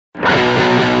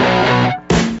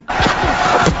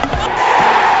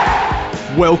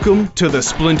Welcome to the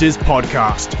Splinters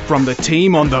podcast from the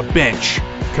team on the bench.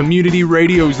 Community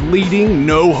Radio's leading,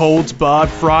 no-holds-barred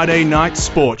Friday night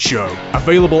sports show.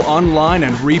 Available online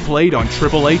and replayed on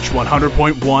Triple H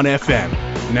 100.1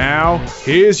 FM. Now,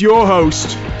 here's your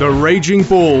host, the Raging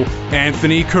Bull,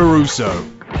 Anthony Caruso.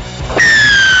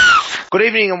 Good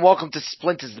evening and welcome to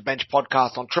Splinters, the Bench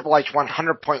podcast on Triple H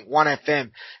 100.1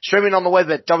 FM. Streaming on the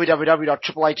web at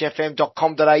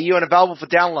www.triplehfm.com.au and available for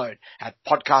download at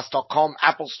podcast.com,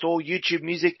 Apple Store, YouTube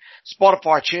Music,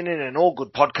 Spotify, TuneIn and all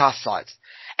good podcast sites.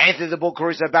 Anthony the Bull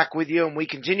Caruso back with you, and we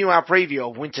continue our preview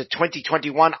of winter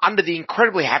 2021 under the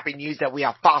incredibly happy news that we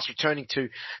are fast returning to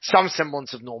some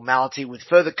semblance of normality with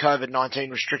further COVID-19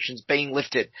 restrictions being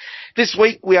lifted. This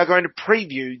week we are going to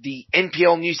preview the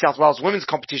NPL New South Wales Women's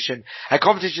Competition, a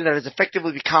competition that has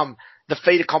effectively become the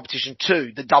feeder competition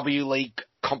to the W League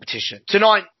competition.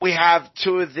 Tonight we have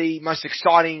two of the most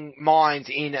exciting minds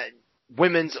in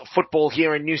women's football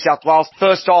here in New South Wales.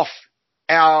 First off,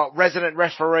 our resident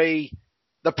referee,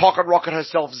 the pocket rocket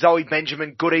herself, Zoe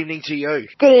Benjamin. Good evening to you.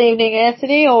 Good evening,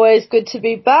 Anthony. Always good to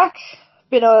be back.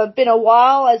 Been a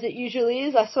while, as it usually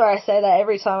is. I swear I say that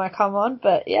every time I come on,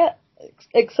 but yeah,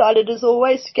 excited as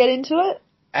always to get into it.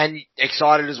 And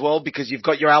excited as well because you've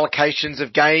got your allocations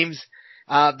of games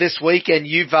this week, and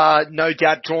you've no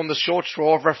doubt drawn the short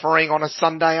straw of refereeing on a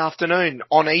Sunday afternoon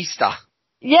on Easter.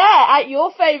 Yeah, at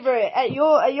your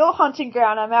hunting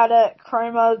ground. I'm out at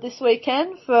Cromer this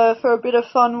weekend for a bit of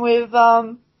fun with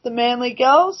the Manly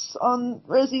girls on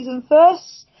Resies and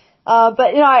Firsts.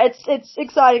 But you know, it's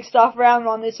exciting stuff. Round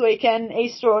one this weekend,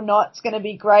 Easter or not, it's going to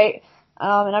be great.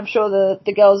 And I'm sure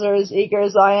the girls are as eager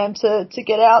as I am to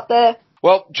get out there.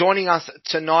 Well, joining us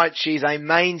tonight, she's a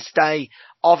mainstay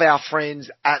of our friends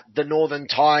at the Northern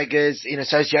Tigers in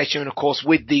association, of course,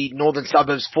 with the Northern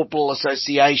Suburbs Football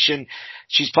Association.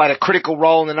 She's played a critical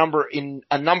role in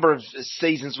a number of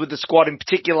seasons with the squad. In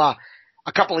particular,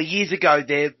 a couple of years ago,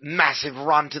 their massive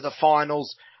run to the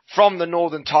finals from the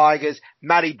Northern Tigers.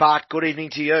 Maddie Bart, good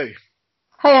evening to you.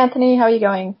 Hey Anthony, how are you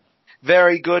going?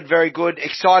 Very good, very good.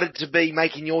 Excited to be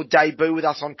making your debut with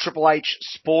us on Triple H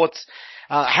Sports.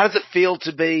 How does it feel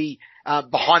to be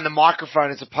behind the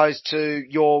microphone as opposed to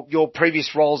your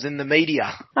previous roles in the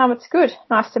media? It's good.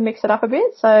 Nice to mix it up a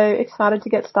bit, so excited to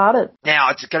get started. Now,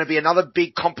 it's going to be another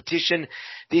big competition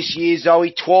this year,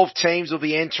 Zoe. 12 teams will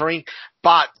be entering,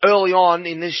 but early on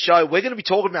in this show, we're going to be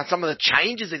talking about some of the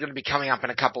changes that are going to be coming up in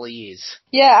a couple of years.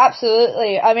 Yeah,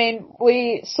 absolutely. I mean,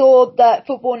 we saw that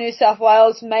Football New South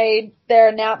Wales made their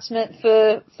announcement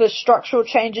for structural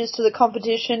changes to the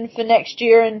competition for next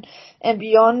year and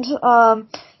beyond.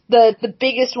 The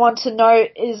biggest one to note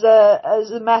is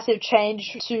a massive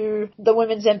change to the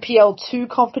women's NPL 2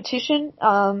 competition,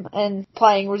 and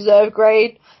playing reserve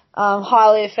grade,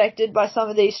 highly affected by some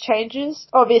of these changes.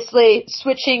 Obviously,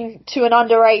 switching to an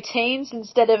under 18s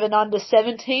instead of an under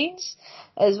 17s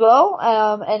as well,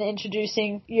 and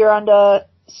introducing your under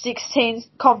 16s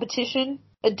competition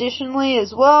additionally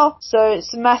as well. So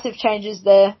some massive changes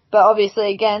there. But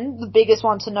obviously, again, the biggest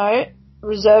one to note,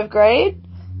 reserve grade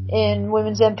in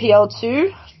women's NPL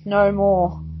 2, no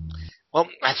more. Well,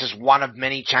 that's just one of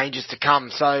many changes to come.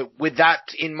 So with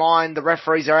that in mind, the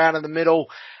referees are out in the middle,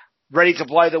 ready to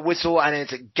blow the whistle, and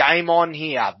it's game on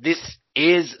here. This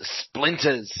is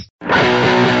Splinters.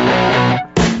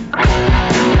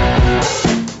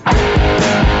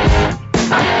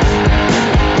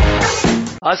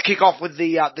 Let's kick off with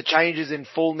the changes in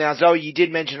full. Now, Zoe, you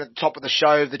did mention at the top of the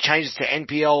show the changes to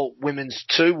NPL Women's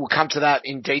 2. We'll come to that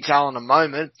in detail in a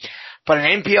moment. But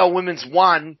in NPL Women's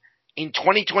 1, in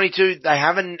 2022, they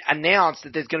haven't announced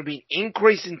that there's going to be an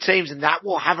increase in teams, and that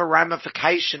will have a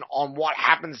ramification on what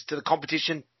happens to the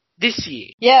competition this year.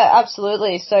 Yeah,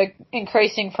 absolutely. So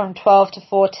increasing from 12 to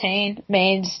 14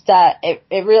 means that it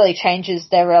really changes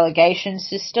their relegation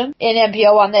system. In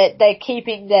NPL 1, they're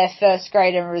keeping their first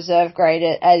grade and reserve grade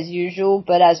as usual,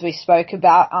 but as we spoke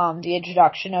about, the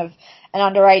introduction of an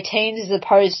under 18s as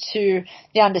opposed to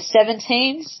the under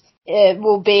 17s, it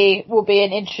will be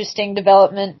an interesting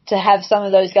development to have some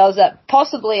of those girls that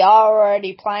possibly are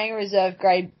already playing reserve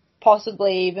grade,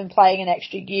 possibly even playing an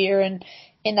extra year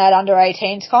in that under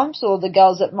 18s comps, or the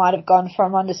girls that might have gone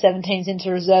from under 17s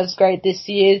into reserves grade this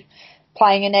year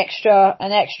playing an extra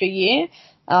year.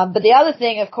 But the other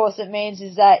thing, of course, it means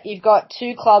is that you've got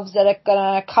two clubs that are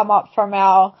going to come up from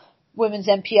our women's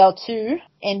NPL 2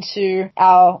 into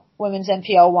our women's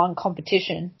NPL 1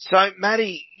 competition. So,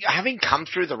 Maddie, having come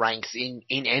through the ranks in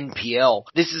NPL,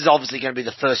 this is obviously going to be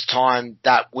the first time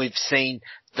that we've seen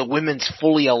the women's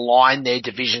fully align their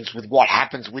divisions with what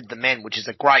happens with the men, which is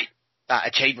a great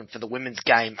achievement for the women's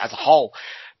game as a whole.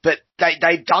 But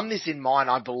they've done this in mind,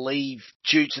 I believe,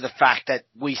 due to the fact that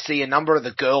we see a number of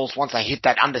the girls, once they hit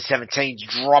that under-17s,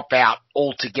 drop out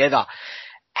altogether.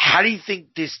 How do you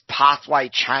think this pathway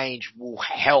change will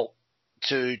help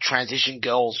to transition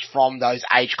girls from those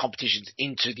age competitions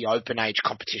into the open age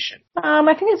competition? I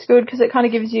think it's good because it kind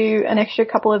of gives you an extra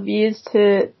couple of years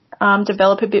to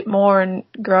develop a bit more and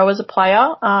grow as a player.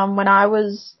 When I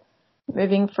was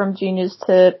moving from juniors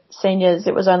to seniors,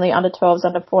 it was only under 12s,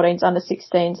 under 14s, under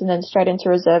 16s, and then straight into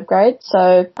reserve grade.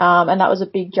 So, and that was a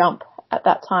big jump at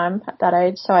that time, at that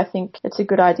age. So I think it's a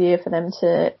good idea for them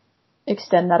to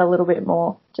extend that a little bit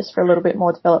more, just for a little bit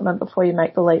more development before you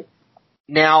make the leap.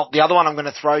 Now, the other one I'm going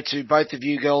to throw to both of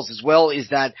you girls as well is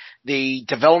that the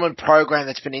development program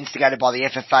that's been instigated by the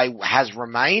FFA has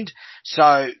remained.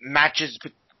 So matches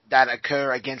that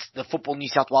occur against the Football New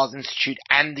South Wales Institute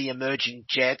and the Emerging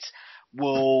Jets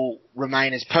will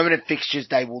remain as permanent fixtures.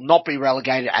 They will not be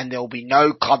relegated, and there will be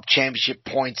no club championship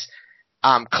points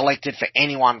collected for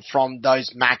anyone from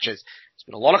those matches. There's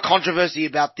been a lot of controversy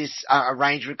about this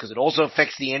arrangement because it also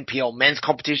affects the NPL men's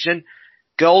competition.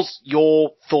 Girls,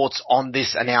 your thoughts on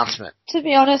this announcement? To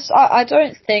be honest, I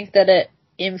don't think that it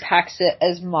impacts it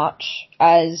as much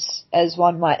as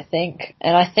one might think.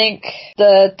 And I think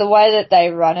the way that they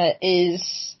run it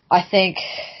is, I think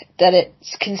that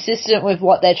it's consistent with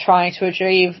what they're trying to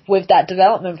achieve with that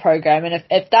development program. And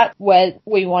if that's where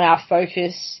we want our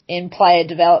focus in player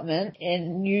development,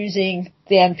 in using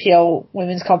the NPL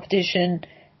women's competition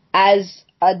as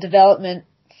a development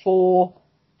for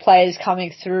players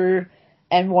coming through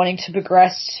and wanting to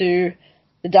progress to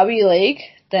the W League,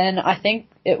 then I think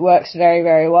it works very,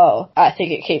 very well. I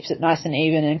think it keeps it nice and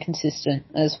even and consistent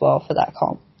as well for that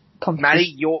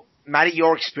competition. Maddie,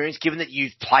 your experience, given that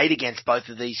you've played against both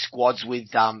of these squads with,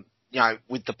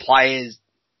 with the players'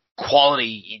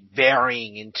 quality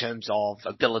varying in terms of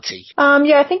ability.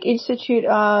 I think Institute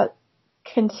are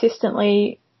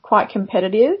consistently quite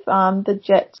competitive. The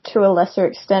Jets to a lesser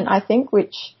extent, I think,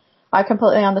 which I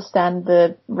completely understand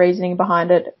the reasoning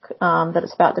behind it, that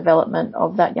it's about development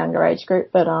of that younger age group.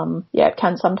 But, it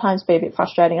can sometimes be a bit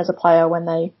frustrating as a player when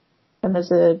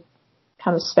there's a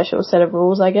kind of special set of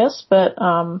rules, I guess. But,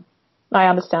 I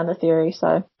understand the theory,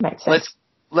 so it makes sense.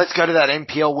 Let's go to that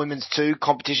NPL Women's 2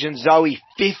 competition. Zoe,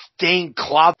 15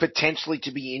 clubs potentially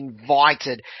to be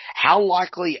invited. How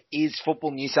likely is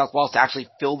Football New South Wales to actually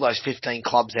fill those 15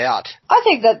 clubs out? I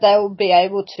think that they will be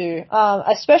able to,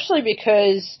 especially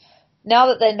because now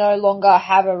that they no longer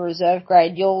have a reserve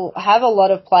grade, you'll have a lot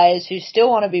of players who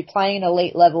still want to be playing an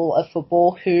elite level of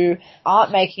football who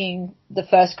aren't making the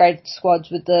first grade squads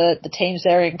with the teams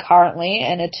they're in currently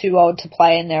and are too old to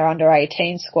play in their under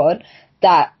 18 squad,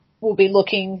 that will be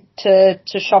looking to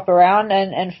shop around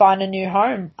and find a new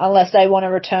home, unless they want to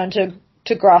return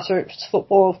to grassroots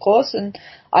football, of course. And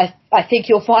I think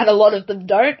you'll find a lot of them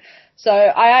don't. So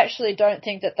I actually don't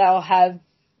think that they'll have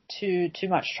too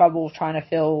much trouble trying to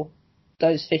fill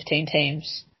those 15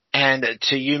 teams. And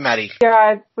to you, Maddie. Yeah,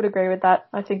 I would agree with that.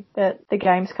 I think that the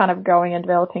game's kind of growing and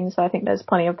developing, so I think there's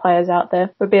plenty of players out there.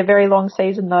 It would be a very long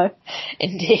season, though.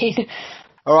 Indeed.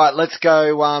 All right, let's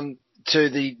go to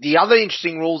the other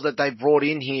interesting rules that they've brought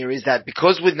in here is that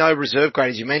because with no reserve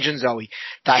grade, as you mentioned, Zoe,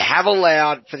 they have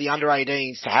allowed for the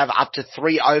under-18s to have up to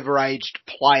 3 overaged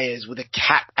players with a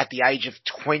cap at the age of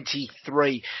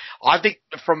 23. I think,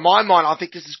 from my mind, I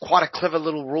think this is quite a clever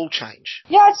little rule change.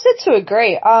 Yeah, I'd said to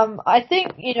agree. I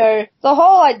think, the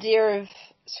whole idea of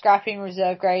scrapping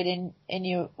reserve grade in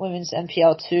your women's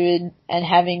NPL2 and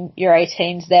having your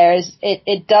 18s there is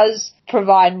it does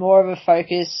provide more of a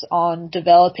focus on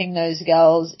developing those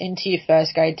girls into your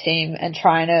first grade team and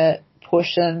trying to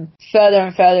push them further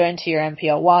and further into your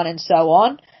NPL1 and so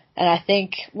on. And I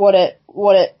think what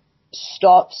it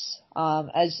stops,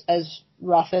 as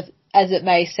rough as it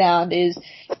may sound, is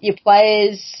your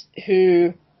players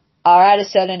who are at a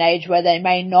certain age where they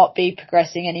may not be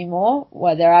progressing anymore,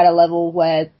 where they're at a level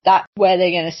where they're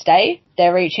going to stay.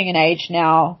 They're reaching an age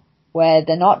now where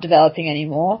they're not developing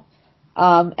anymore.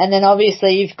 And then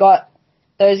obviously you've got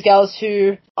those girls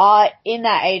who are in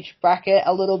that age bracket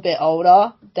a little bit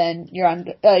older than your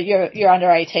under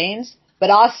 18s,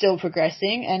 but are still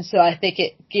progressing. And so I think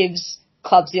it gives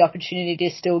clubs the opportunity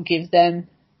to still give them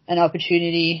an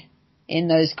opportunity in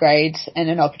those grades and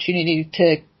an opportunity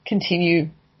to continue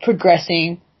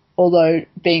progressing, although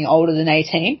being older than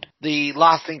 18. The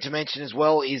last thing to mention as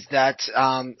well is that,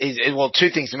 two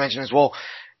things to mention as well.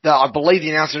 I believe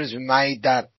the announcement has been made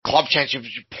that club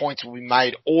championship points will be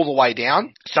made all the way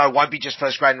down, so it won't be just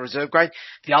first grade and reserve grade.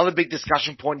 The other big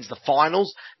discussion point is the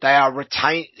finals.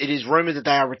 It is rumoured that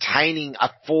they are retaining a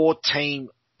 4-team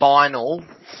final,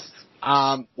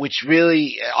 which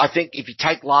really, I think if you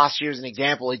take last year as an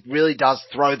example, it really does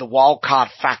throw the wild card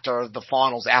factor of the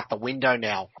finals out the window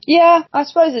now. Yeah, I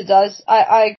suppose it does.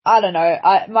 I don't know.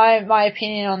 My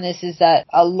opinion on this is that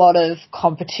a lot of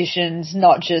competitions,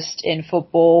 not just in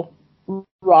football,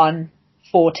 run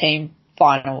 4-team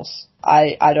finals.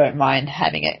 I don't mind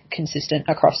having it consistent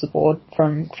across the board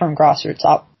from grassroots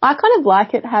up. I kind of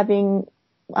like it having,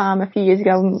 a few years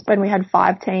ago when we had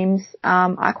 5 teams.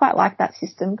 I quite like that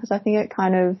system because I think it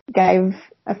kind of gave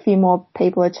a few more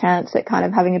people a chance at kind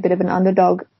of having a bit of an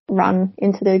underdog run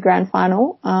into the grand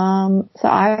final. So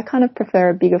I kind of prefer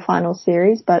a bigger final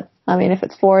series, but I mean, if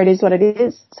it's 4, it is what it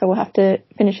is. So we'll have to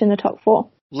finish in the top 4.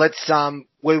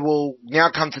 We will now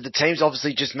come to the teams,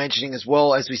 obviously just mentioning as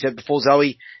well, as we said before,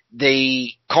 Zoe, the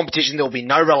competition, there will be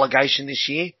no relegation this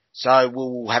year. So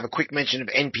we'll have a quick mention of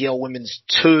NPL Women's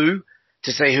 2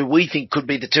 to see who we think could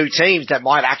be the 2 teams that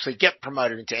might actually get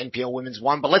promoted into NPL Women's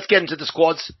 1. But let's get into the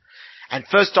squads. And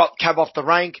first up, cab off the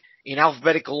rank in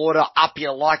alphabetical order,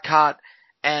 Apia Leichhardt.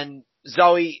 And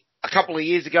Zoe, a couple of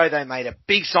years ago, they made a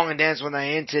big song and dance when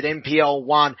they entered NPL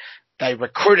 1. They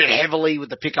recruited heavily with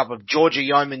the pickup of Georgia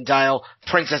Yeomandale,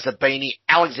 Princess Abini,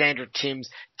 Alexandra Timms,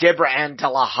 Deborah Ann de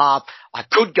la Harpe. I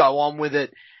could go on with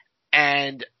it,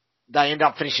 and they end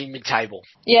up finishing mid-table.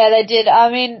 Yeah, they did.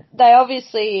 I mean, they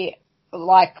obviously,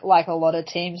 like a lot of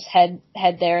teams, had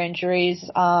their injuries,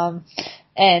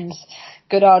 and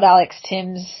good old Alex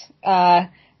Timms got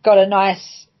a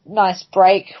nice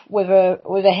break with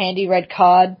a handy red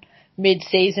card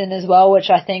mid-season as well, which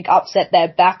I think upset their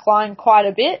backline quite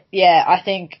a bit. Yeah, I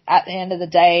think at the end of the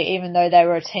day, even though they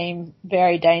were a team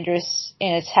very dangerous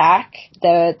in attack,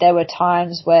 there were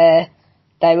times where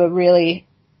they were really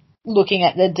looking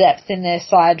at the depth in their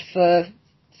side for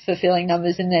fulfilling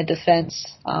numbers in their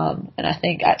defence. And I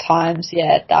think at times,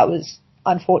 yeah, that was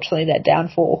unfortunately their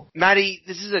downfall. Maddie,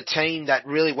 this is a team that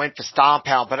really went for star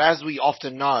power, but as we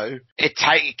often know, it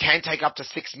can take up to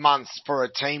 6 months for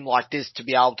a team like this to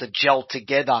be able to gel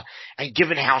together. And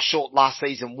given how short last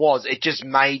season was, it just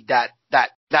made that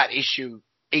issue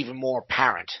even more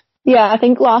apparent. Yeah, I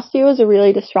think last year was a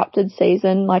really disrupted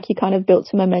season. Like, you kind of built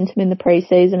some momentum in the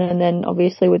pre-season, and then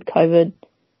obviously with COVID,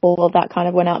 all of that kind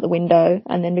of went out the window.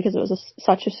 And then because it was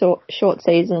such a short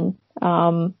season,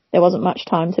 there wasn't much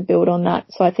time to build on that.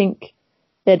 So I think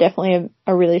they're definitely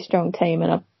a really strong team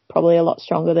and are probably a lot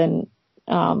stronger than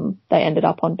they ended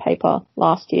up on paper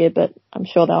last year, but I'm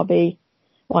sure they'll be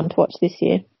one to watch this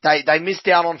year. They missed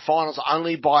out on finals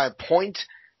only by a point.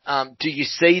 Do you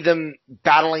see them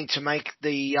battling to make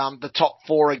the top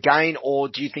 4 again, or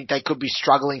do you think they could be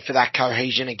struggling for that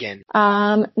cohesion again?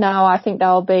 No, I think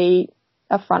they'll be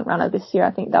a front runner this year.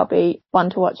 I think they'll be one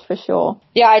to watch for sure.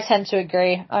 Yeah, I tend to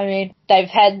agree. I mean, they've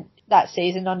had that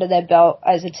season under their belt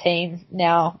as a team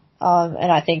now, and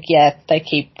I think, yeah, they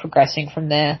keep progressing from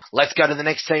there. Let's go to the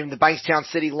next team, the Bankstown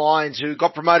City Lions, who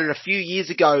got promoted a few years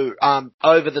ago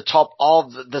over the top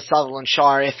of the Sutherland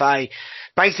Shire FA.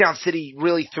 Bankstown City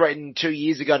really threatened 2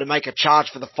 years ago to make a charge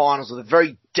for the finals with a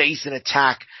very decent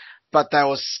attack, but they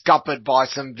were scuppered by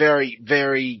some very,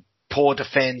 very poor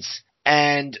defence,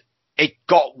 and it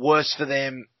got worse for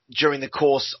them during the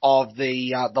course of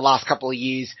the last couple of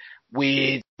years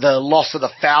with the loss of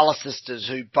the Fowler sisters,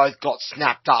 who both got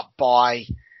snapped up by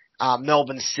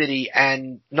Melbourne City.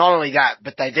 And not only that,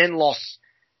 but they then lost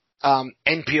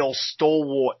NPL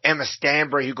stalwart Emma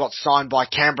Stanbury, who got signed by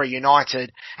Canberra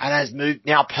United and has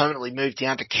now permanently moved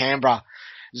down to Canberra.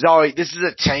 Zoe, this is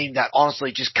a team that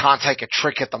honestly just can't take a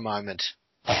trick at the moment.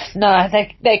 No,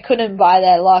 they couldn't buy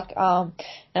their luck. And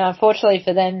unfortunately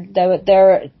for them,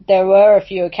 there were a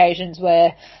few occasions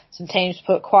where some teams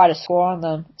put quite a score on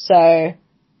them. So,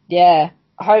 yeah,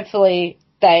 hopefully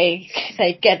they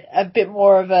get a bit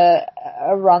more of a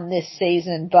run this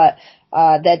season, but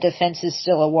their defence is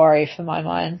still a worry for my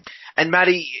mind. And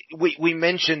Maddie, we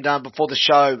mentioned before the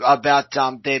show about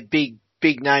their big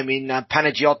name in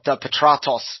Panagiota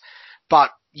Petratos, but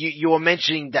you were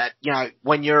mentioning that, you know,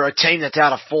 when you're a team that's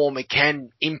out of form, it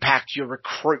can impact your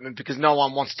recruitment because no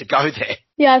one wants to go there.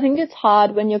 Yeah, I think it's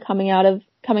hard when you're coming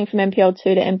from NPL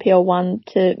 2 to NPL 1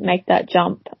 to make that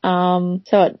jump.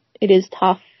 So it is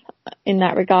tough in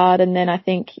that regard. And then I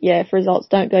think, yeah, if results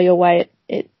don't go your way,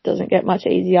 it doesn't get much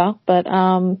easier. But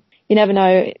you never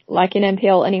know. Like in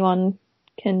NPL, anyone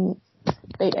can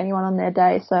beat anyone on their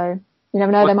day. So you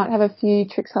never know. They might have a few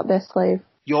tricks up their sleeve.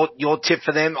 Your tip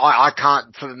for them, I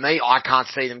can't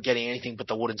see them getting anything but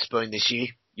the wooden spoon this year.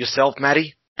 Yourself,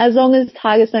 Maddie? As long as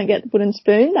Tigers don't get the wooden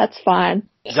spoon, that's fine.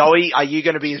 Zoe, are you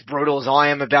going to be as brutal as I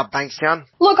am about Bankstown?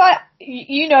 Look,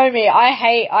 you know me. I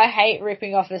hate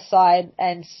ripping off a side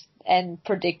and and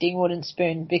predicting wooden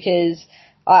spoon, because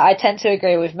I tend to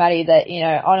agree with Maddie that, you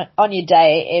know, on your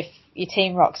day, if your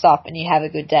team rocks up and you have a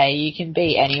good day, you can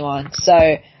beat anyone. So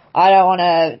I don't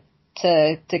want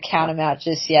to count them out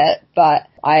just yet, but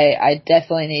I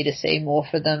definitely need to see more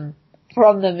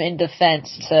from them in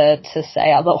defence to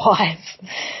say otherwise.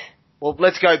 Well,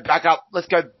 let's go back up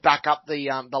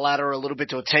the ladder a little bit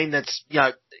to a team that's, you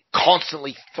know,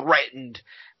 constantly threatened,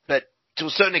 but to a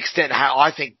certain extent, how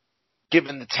I think,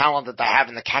 given the talent that they have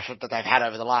and the catchment that they've had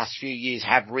over the last few years,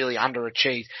 have really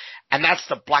underachieved. And that's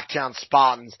the Blacktown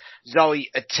Spartans. Zoe,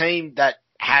 a team that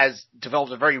has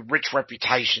developed a very rich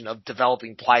reputation of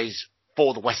developing players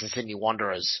for the Western Sydney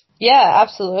Wanderers. Yeah,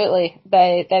 absolutely.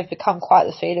 They've become quite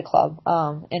the feeder club,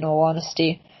 in all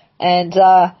honesty. And,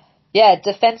 yeah,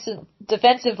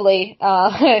 defensively,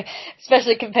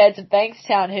 especially compared to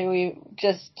Bankstown, who we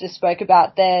just spoke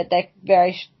about, they're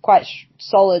quite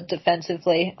solid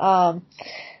defensively.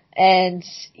 And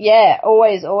yeah,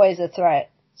 always a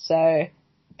threat. So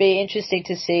be interesting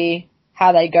to see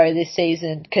how they go this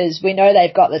season, because we know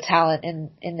they've got the talent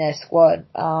in their squad,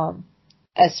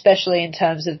 especially in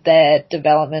terms of their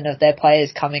development of their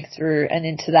players coming through and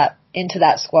into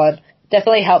that squad.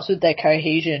 Definitely helps with their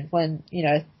cohesion when, you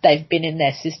know, they've been in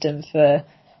their system for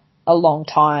a long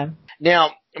time.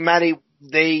 Now, Maddie,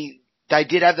 they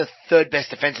did have the third best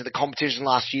defence of the competition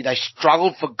last year. They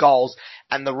struggled for goals,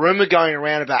 and the rumour going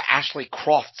around about Ashley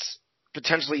Crofts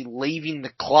potentially leaving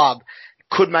the club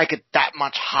could make it that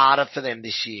much harder for them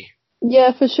this year.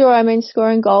 Yeah, for sure. I mean,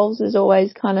 scoring goals is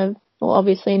always kind of, well,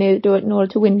 obviously you need to do it in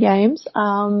order to win games.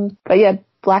 But yeah,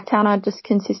 Blacktown are just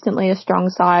consistently a strong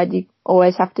side. You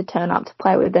always have to turn up to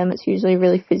play with them. It's usually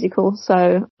really physical,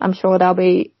 so I'm sure they'll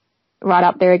be right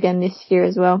up there again this year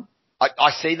as well.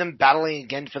 I see them battling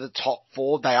again for the top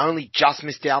four. They only just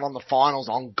missed out on the finals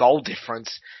on goal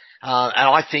difference. And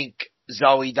I think,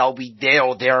 Zoe, they'll be there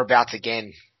or thereabouts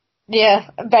again. Yeah,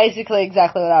 basically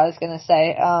exactly what I was going to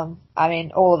say. I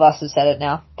mean, all of us have said it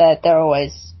now, that they're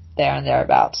always there and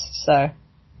thereabouts. So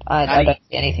I don't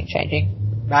see anything changing.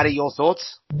 Maddie, your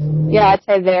thoughts? Yeah, I'd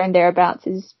say there and thereabouts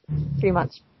is pretty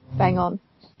much bang on.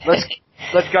 Let's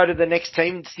go to the next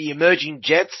team. It's the Emerging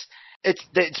Jets.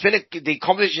 The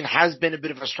competition has been a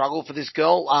bit of a struggle for this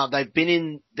girl. They've been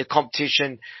in the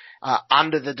competition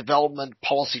under the development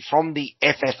policy from the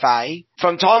FFA.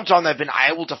 From time to time, they've been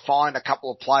able to find a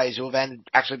couple of players who have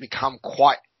actually become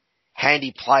quite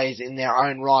handy players in their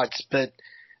own rights, but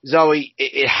Zoe,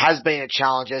 it has been a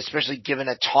challenge, especially given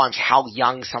at times how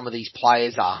young some of these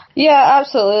players are. Yeah,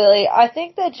 absolutely. I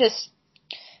think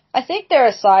they're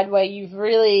a side where you've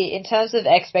really, in terms of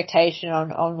expectation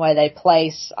on where they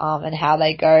place, and how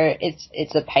they go,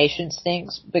 it's a patience thing,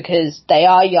 because they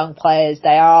are young players.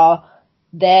 They are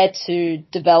there to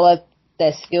develop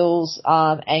their skills,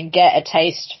 and get a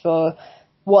taste for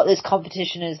what this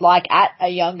competition is like at a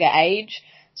younger age.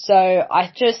 So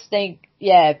I just think,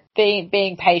 yeah,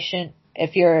 being patient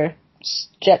if you're a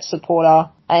Jet supporter,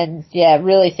 and yeah,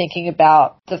 really thinking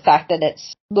about the fact that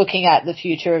it's looking at the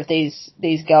future of these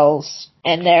girls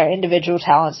and their individual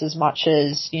talents as much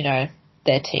as, you know,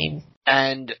 their team.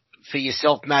 And for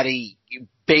yourself, Maddie,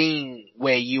 being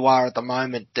where you are at the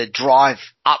moment, the drive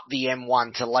up the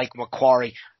M1 to Lake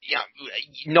Macquarie, you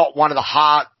know, not one of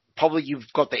the probably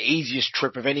you've got the easiest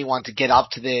trip of anyone to get up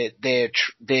to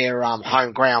their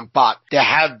home ground, but there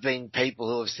have been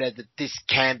people who have said that this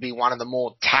can be one of the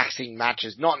more taxing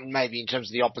matches, not maybe in terms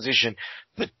of the opposition,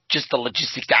 but just the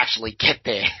logistics to actually get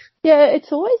there. Yeah,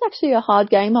 it's always actually a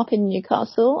hard game up in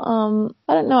Newcastle.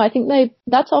 I don't know, I think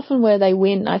that's often where they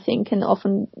win, I think, and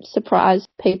often surprise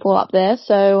people up there.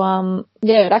 So,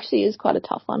 yeah, it actually is quite a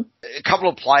tough one. A couple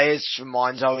of players from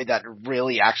mine, Zoe, that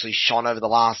really actually shone over the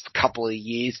last couple of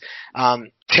years.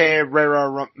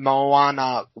 Terera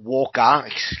Moana Walker,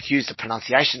 excuse the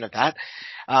pronunciation of that,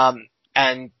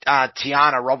 and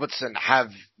Tiana Robertson have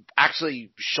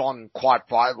actually shone quite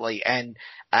brightly, and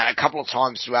a couple of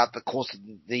times throughout the course of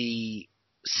the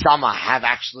summer have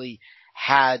actually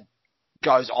had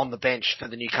goes on the bench for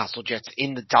the Newcastle Jets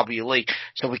in the W League.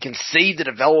 So we can see the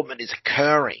development is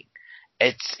occurring.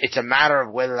 It's a matter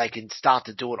of whether they can start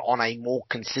to do it on a more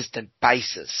consistent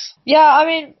basis. Yeah, I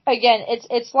mean, again,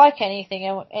 it's like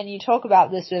anything, and you talk about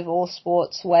this with all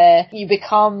sports, where you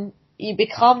become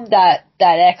that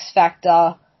X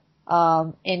factor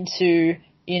into,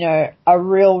 you know, a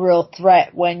real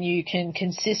threat when you can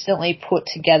consistently put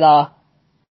together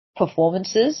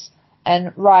performances.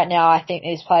 And right now, I think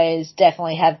these players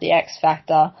definitely have the X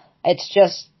factor. It's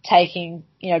just taking,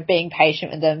 you know, being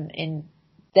patient with them in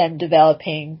them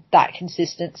developing that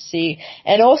consistency,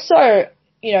 and also,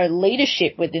 you know,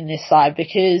 leadership within this side,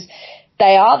 because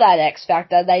they are that X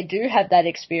factor. They do have that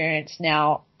experience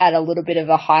now at a little bit of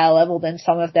a higher level than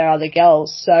some of their other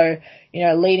girls. So,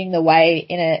 leading the way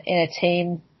in a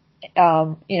team,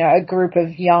 a group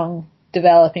of young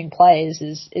developing players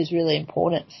is really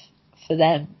important for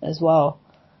them as well.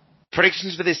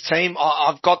 Predictions for this team,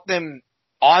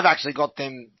 I've actually got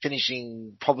them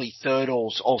finishing probably third or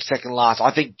second last.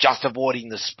 I think just avoiding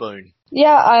the spoon.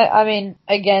 Yeah, I mean,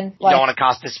 again, you don't want to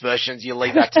cast aspersions. You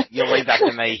leave that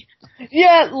to me.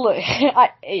 Yeah, look,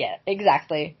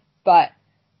 exactly. But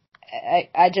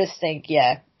I just think,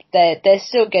 they're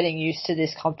still getting used to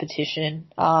this competition,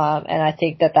 and I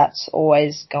think that's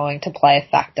always going to play a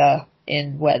factor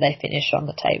in where they finish on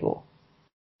the table.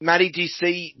 Maddie, do you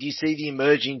see the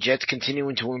emerging Jets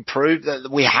continuing to improve?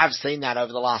 We have seen that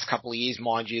over the last couple of years,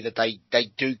 mind you, that they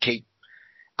do keep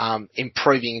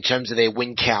improving in terms of their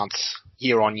win counts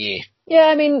year on year. Yeah,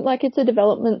 I mean, it's a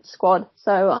development squad,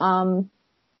 so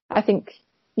I think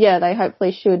they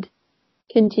hopefully should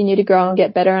continue to grow and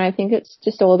get better, and I think it's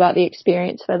just all about the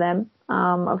experience for them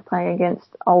of playing against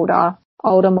older,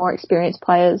 more experienced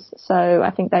players. So I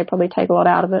think they probably take a lot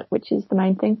out of it, which is the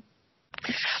main thing.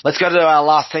 Let's go to our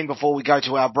last team before we go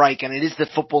to our break, and it is the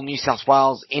Football New South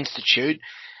Wales Institute.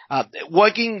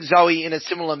 Working, Zoe, in a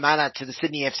similar manner to the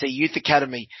Sydney FC Youth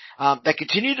Academy, they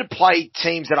continue to play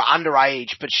teams that are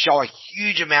underage but show a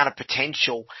huge amount of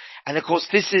potential. And of course,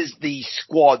 this is the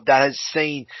squad that has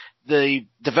seen the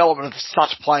development of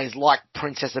such players like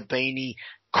Princess Abini,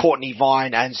 Courtney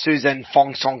Vine, and Suzanne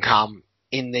Fongsongkham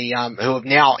who have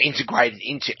now integrated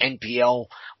into NPL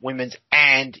Women's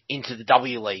and into the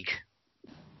W League.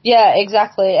 Yeah,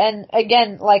 exactly. And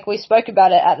again, we spoke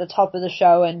about it at the top of the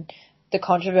show and the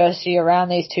controversy around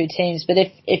these two teams. But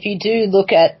if you do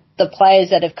look at the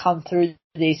players that have come through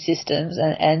these systems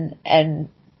and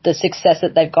the success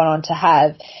that they've gone on to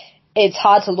have, it's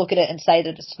hard to look at it and say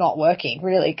that it's not working,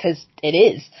 really, because it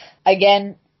is.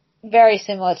 Again, very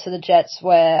similar to the Jets,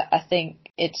 where I think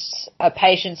it's a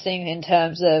patience thing in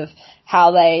terms of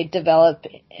how they develop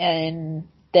in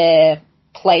their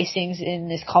placings in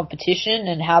this competition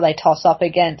and how they toss up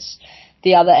against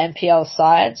the other NPL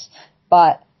sides.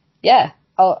 But yeah,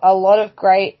 a lot of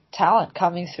great talent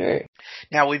coming through.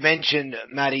 Now, we mentioned,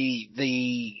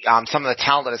 Maddie, some of the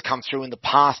talent that has come through in the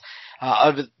past.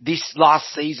 Over this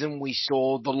last season, we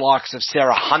saw the likes of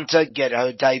Sarah Hunter get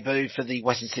her debut for the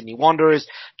Western Sydney Wanderers,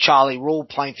 Charlie Rule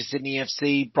playing for Sydney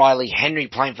FC, Briley Henry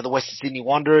playing for the Western Sydney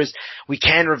Wanderers. We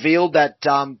can reveal that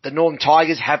the Northern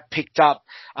Tigers have picked up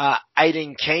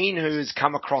Aideen Keane, who has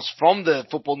come across from the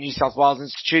Football New South Wales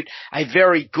Institute, a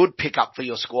very good pickup for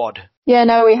your squad. Yeah,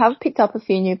 no, we have picked up a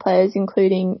few new players,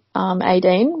 including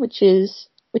Aideen, which is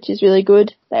really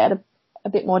good. They add a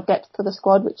bit more depth to the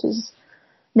squad, which is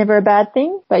never a bad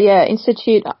thing. But yeah,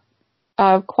 Institute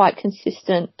are quite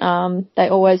consistent. They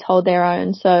always hold their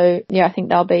own. So yeah, I think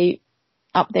they'll be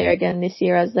up there again this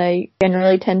year, as they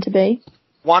generally tend to be.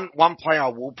 One player I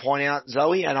will point out,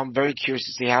 Zoe, and I'm very curious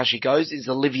to see how she goes, is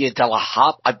Olivia De La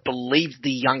Harpe. I believe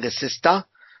the younger sister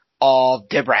of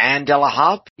Deborah Ann De La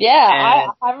Harpe. Yeah,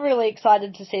 I'm really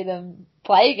excited to see them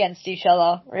play against each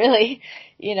other, really.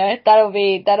 That'll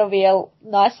be a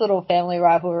nice little family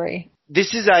rivalry.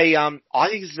 This is I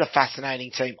think this is a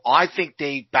fascinating team. I think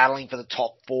they're battling for the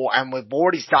top four, and we're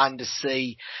already starting to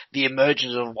see the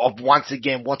emergence of once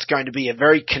again what's going to be a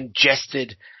very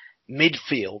congested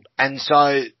midfield. And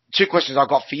so, two questions I've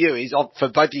got for you for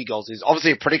both of you girls is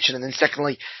obviously a prediction, and then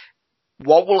secondly,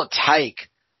 what will it take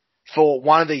for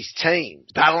one of these teams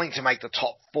battling to make the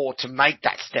top four to make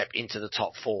that step into the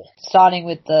top four? Starting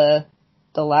with the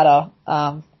latter,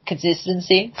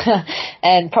 consistency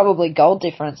and probably goal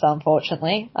difference,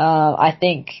 unfortunately. I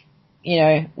think,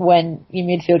 when your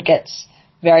midfield gets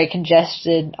very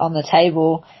congested on the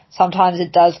table, sometimes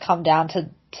it does come down to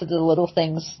the little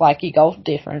things like your goal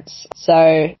difference.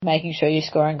 So making sure you're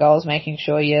scoring goals, making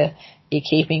sure you're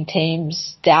keeping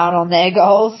teams down on their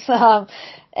goals,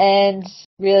 and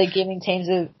really giving teams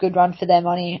a good run for their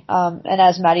money. And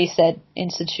as Maddie said,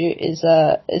 Institute is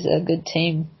a good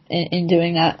team in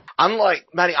doing that.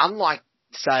 Unlike,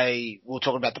 say, we're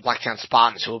talking about the Blacktown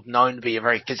Spartans, who have known to be a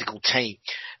very physical team,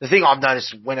 the thing I've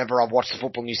noticed whenever I've watched the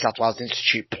Football New South Wales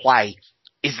Institute play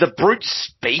is the brute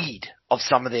speed of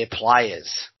some of their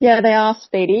players. Yeah, they are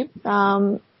speedy.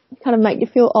 Kind of make you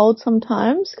feel old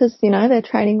sometimes because, they're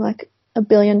training like a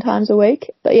billion times a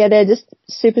week. But yeah, they're just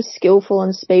super skillful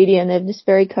and speedy, and they're just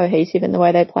very cohesive in the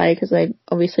way they play because they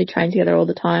obviously train together all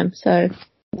the time. So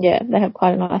yeah, they have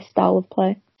quite a nice style of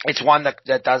play. it's one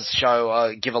that does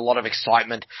show, give a lot of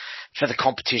excitement for the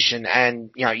competition.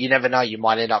 And, you never know,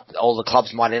 all the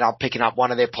clubs might end up picking up one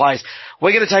of their players.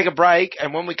 We're going to take a break,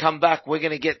 and when we come back, we're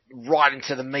going to get right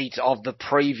into the meat of the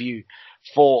preview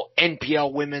for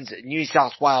NPL Women's New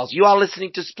South Wales. You are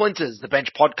listening to Splinters, the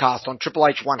Bench podcast on Triple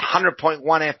H 100.1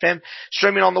 FM,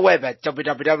 streaming on the web at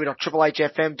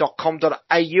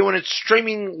www.triplehfm.com.au, and it's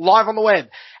streaming live on the web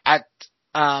at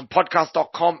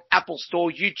podcast.com, Apple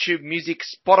Store, YouTube Music,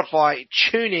 Spotify,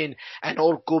 TuneIn, and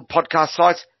all good podcast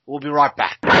sites. We'll be right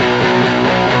back.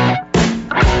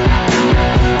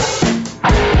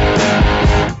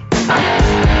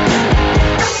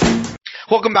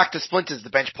 Welcome back to Splinters, the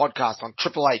Bench podcast on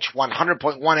Triple H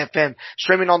 100.1 FM,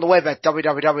 streaming on the web at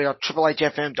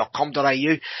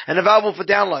www.triplehfm.com.au, and available for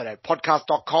download at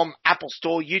podcast.com, Apple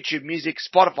Store, YouTube Music,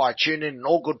 Spotify, TuneIn, and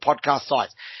all good podcast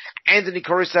sites. Anthony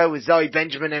Caruso with Zoe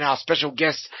Benjamin and our special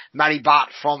guest, Matty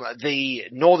Bart from the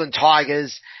Northern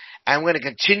Tigers. And we're going to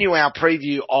continue our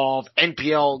preview of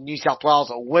NPL New South Wales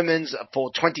Women's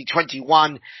for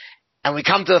 2021. And we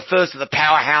come to the first of the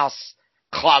powerhouse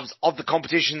clubs of the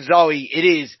competition. Zoe, it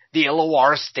is the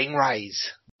Illawarra Stingrays.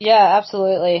 Yeah,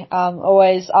 absolutely.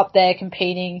 Always up there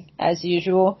competing as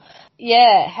usual.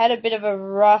 Yeah, had a bit of a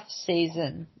rough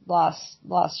season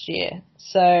last year.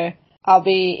 So I'll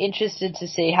be interested to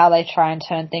see how they try and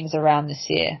turn things around this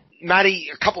year. Matty,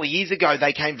 a couple of years ago,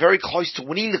 they came very close to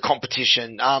winning the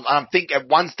competition. I think at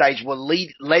one stage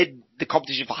led the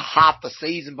competition for half the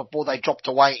season before they dropped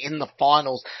away in the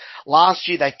finals. Last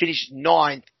year, they finished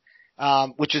ninth,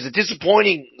 which is a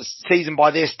disappointing season by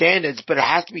their standards, but it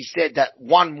has to be said that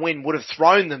one win would have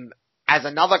thrown them as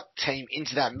another team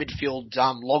into that midfield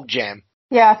logjam.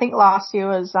 Yeah, I think last year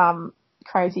was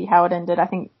crazy how it ended. I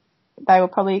think they were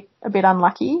probably a bit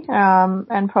unlucky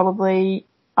and probably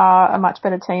are a much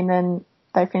better team than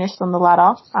they finished on the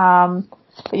ladder.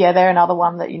 But yeah, they're another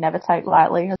one that you never take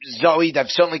lightly. Zoe, they've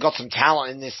certainly got some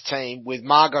talent in this team with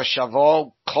Margot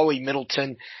Chavot, Chloe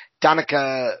Middleton,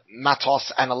 Danica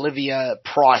Matos and Olivia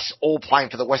Price all playing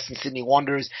for the Western Sydney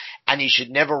Wanderers, and you should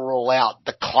never rule out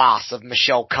the class of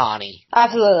Michelle Carney.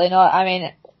 Absolutely not. I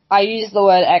mean, I used the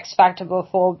word X Factor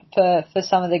before for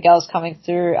some of the girls coming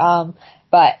through.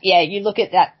 But yeah, you look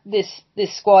at this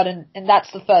squad and that's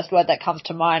the first word that comes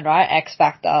to mind, right? X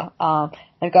Factor.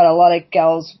 They've got a lot of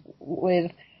girls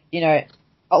with, a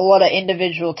lot of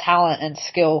individual talent and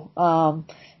skill,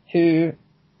 who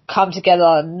come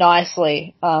together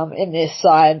nicely, in this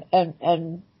side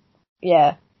and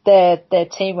yeah, their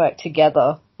teamwork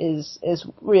together is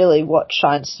really what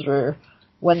shines through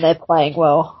when they're playing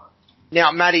well.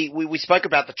 Now, Maddie, we spoke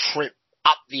about the trip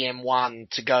up the M1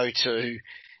 to go to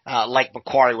Lake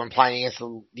Macquarie when playing against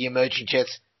the emerging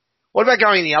Jets. What about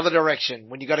going the other direction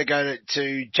when you got to go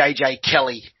to JJ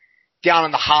Kelly down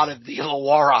in the heart of the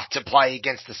Illawarra to play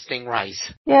against the Stingrays?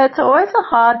 Yeah, it's always a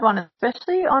hard one,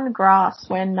 especially on grass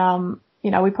when,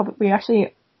 we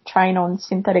actually train on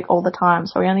synthetic all the time,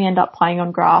 so we only end up playing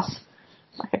on grass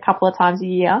like a couple of times a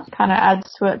year. Kind of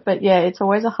adds to it, but yeah, it's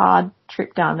always a hard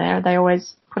trip down there. They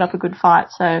always put up a good fight,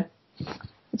 so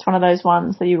it's one of those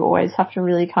ones that you always have to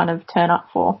really kind of turn up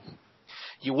for.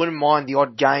 You wouldn't mind the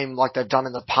odd game like they've done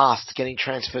in the past getting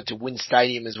transferred to WIN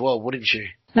Stadium as well, wouldn't you?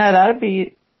 No, that would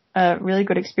be a really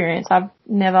good experience. I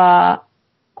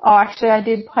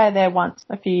did play there once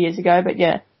a few years ago, but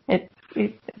yeah, it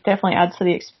definitely adds to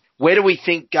the experience. Where do we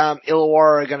think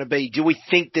Illawarra are going to be? Do we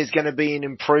think there's going to be an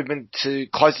improvement to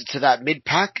closer to that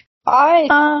mid-pack? I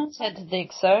tend to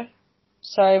think so.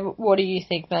 So what do you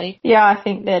think, Maddie? Yeah, I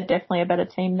think they're definitely a better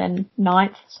team than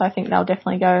ninth, so I think they'll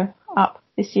definitely go up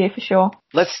this year for sure.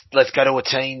 Let's go to a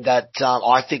team that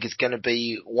I think is going to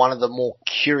be one of the more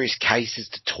curious cases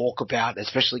to talk about,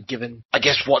 especially given, I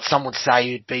guess, what some would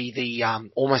say would be the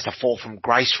almost a fall from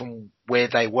grace from where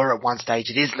they were at one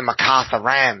stage. It is the Macarthur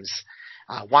Rams.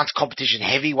 Once competition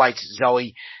heavyweights,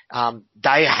 Zoe,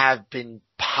 they have been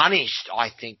punished, I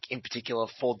think, in particular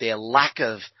for their lack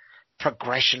of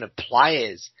progression of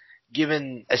players,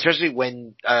 given, especially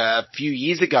when a few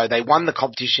years ago they won the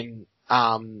competition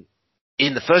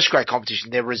in the first grade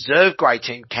competition. Their reserve grade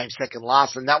team came second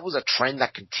last, and that was a trend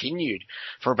that continued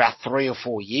for about 3 or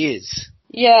 4 years.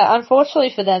 Yeah,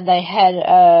 unfortunately for them, they had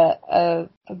a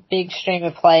big stream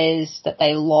of players that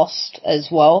they lost as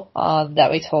well, that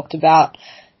we talked about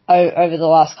over the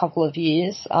last couple of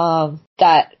years,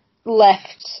 that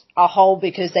left a hole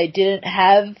because they didn't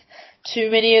have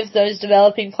too many of those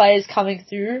developing players coming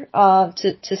through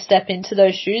to step into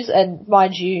those shoes. And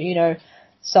mind you,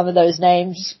 some of those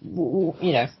names,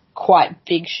 quite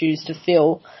big shoes to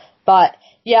fill. But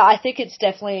yeah, I think it's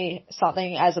definitely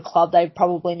something as a club they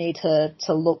probably need to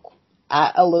look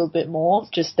at a little bit more,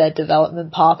 just their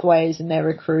development pathways and their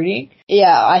recruiting,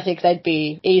 I think they'd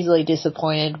be easily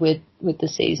disappointed with the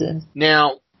season.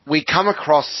 Now, we come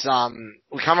across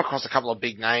a couple of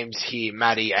big names here,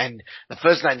 Matty, and the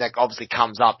first name that obviously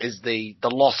comes up is the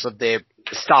loss of their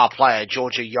star player,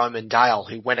 Georgia Yeoman-Dale,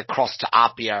 who went across to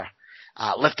Apia,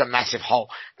 left a massive hole.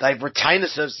 They've retained the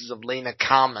services of Lena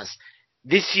Karmas.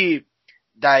 This year,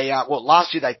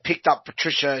 last year they picked up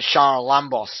Patricia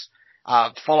Shara-Lambos,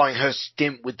 following her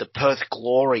stint with the Perth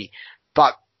Glory,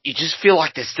 but you just feel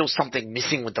like there's still something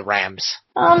missing with the Rams.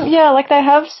 They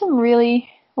have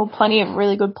plenty of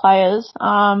really good players,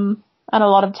 and a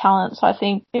lot of talent, so I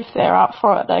think if they're up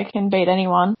for it, they can beat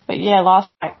anyone. But last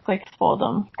night clicked for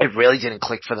them. It really didn't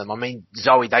click for them. I mean,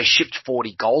 Zoe, they shipped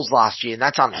 40 goals last year, and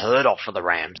that's unheard of for the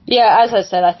Rams. Yeah, as I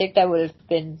said, I think they would have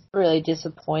been really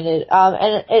disappointed.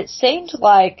 And it seemed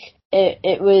like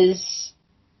it was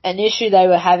an issue they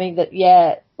were having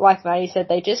that, like Matty said,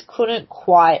 they just couldn't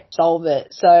quite solve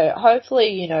it. So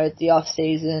hopefully, the off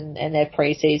season and their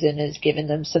preseason has given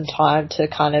them some time to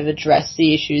kind of address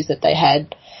the issues that they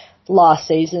had last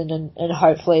season, and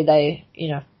hopefully they,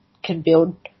 can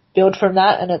build from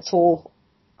that, and it's all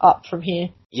up from here.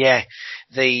 Yeah,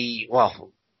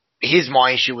 here's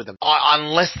my issue with them.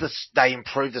 Unless they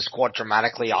improve the squad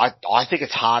dramatically, I think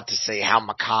it's hard to see how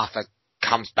MacArthur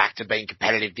comes back to being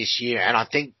competitive this year, and I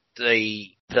think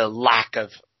the lack of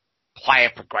player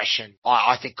progression,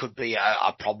 I think could be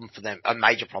a problem for them, a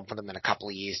major problem for them in a couple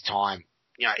of years' time.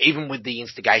 Even with the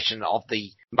instigation of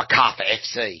the MacArthur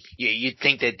FC, you'd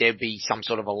think that there'd be some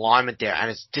sort of alignment there,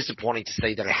 and it's disappointing to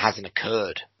see that it hasn't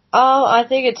occurred. I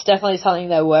think it's definitely something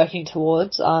they're working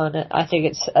towards. I think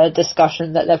it's a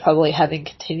discussion that they're probably having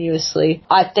continuously.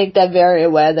 I think they're very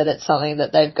aware that it's something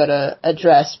that they've got to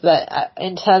address, but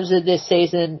in terms of this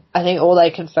season, I think all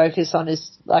they can focus on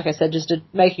is, like I said, just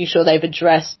making sure they've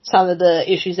addressed some of the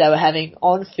issues they were having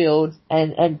on field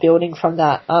and building from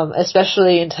that,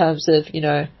 especially in terms of,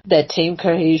 their team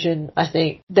cohesion. I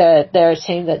think they're a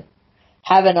team that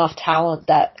have enough talent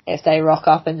that if they rock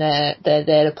up and they're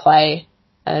there to play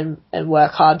and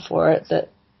work hard for it, that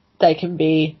they can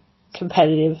be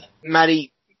competitive.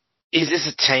 Matty, is this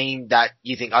a team that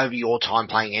you think over your time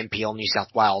playing NPL New South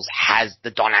Wales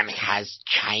the dynamic has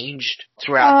changed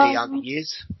throughout the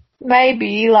years?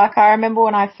 Maybe. I remember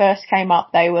when I first came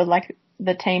up, they were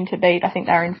the team to beat. I think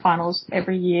they were in finals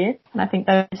every year, and I think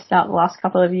they missed out the last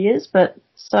couple of years. But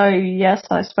so yes,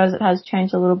 I suppose it has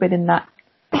changed a little bit in that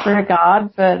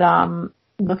regard. But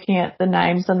looking at the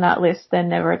names on that list, they're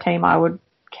never a team I would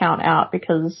count out,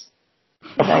 because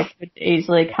they could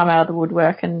easily come out of the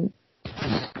woodwork and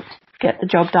get the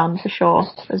job done for sure.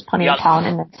 There's plenty of talent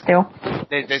in there still.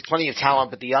 There's plenty of talent,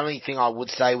 but the only thing I would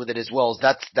say with it as well is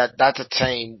that's a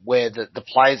team where the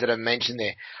players that are mentioned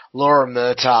there, Laura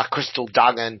Murtagh, Crystal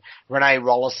Duggan, Renee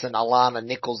Rollison, Alana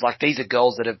Nichols, these are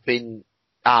girls that have been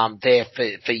there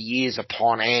for years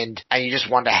upon end, and you just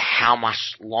wonder how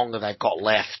much longer they've got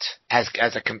left as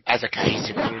a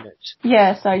cohesive unit.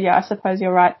 I suppose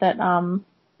you're right that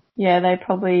they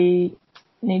probably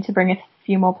need to bring a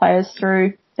few more players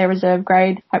through their reserve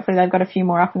grade. Hopefully they've got a few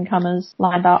more up and comers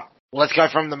lined up. Well, let's go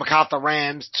from the MacArthur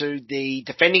Rams to the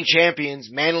defending champions,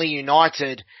 Manly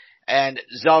United. And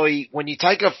Zoe, when you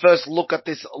take a first look at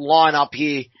this lineup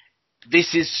here,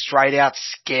 this is straight out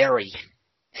scary.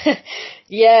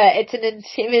 It's an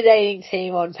intimidating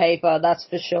team on paper, that's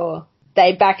for sure.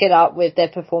 They back it up with their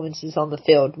performances on the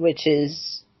field, which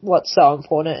is what's so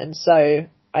important, and so,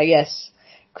 I guess,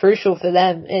 crucial for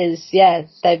them is,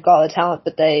 they've got the talent,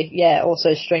 but they,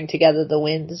 also string together the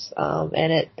wins,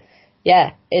 and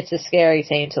it's a scary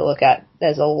team to look at.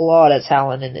 There's a lot of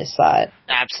talent in this side.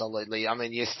 Absolutely. I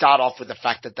mean, you start off with the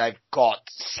fact that they've got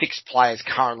 6 players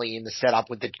currently in the setup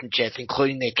with the Jets,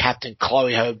 including their captain,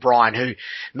 Chloe O'Brien, who,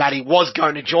 Matty, was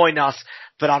going to join us,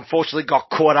 but unfortunately got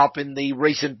caught up in the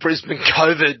recent Brisbane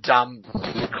COVID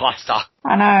cluster.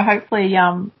 I know.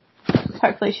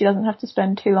 Hopefully she doesn't have to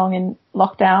spend too long in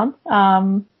lockdown.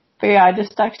 But I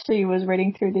just actually was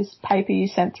reading through this paper you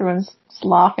sent through and just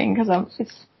laughing, because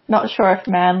it's not sure if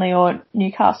Manly or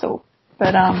Newcastle,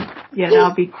 but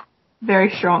they'll be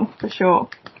very strong for sure.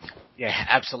 Yeah,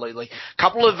 absolutely. A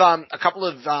couple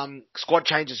of squad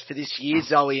changes for this year,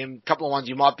 Zoe, and a couple of ones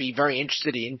you might be very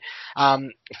interested in.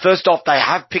 First off, they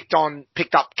have picked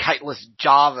up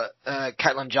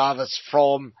Caitlin Jarvis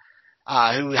from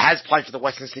who has played for the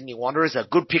Western Sydney Wanderers. A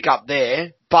good pick up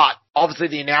there, but obviously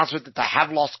the announcement that they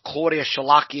have lost Claudia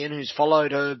Shalakian, who's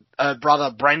followed her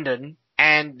brother Brendan,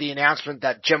 and the announcement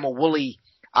that Gemma Woolley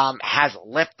has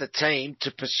left the team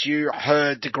to pursue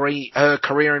her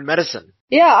career in medicine.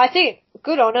 Yeah, I think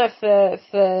good on her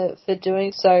for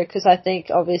doing so, because I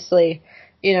think obviously,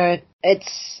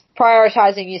 it's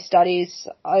prioritizing your studies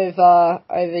over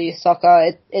your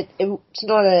soccer. It's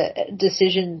not a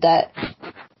decision that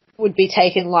would be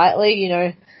taken lightly.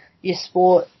 Your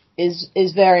sport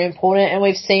is very important, and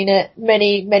we've seen it.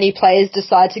 Many players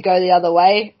decide to go the other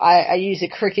way. I use a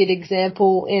cricket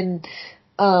example in,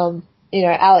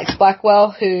 Alex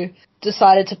Blackwell, who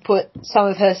decided to put some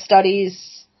of her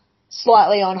studies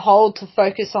slightly on hold to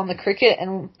focus on the cricket,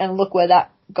 and look where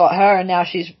that got her, and now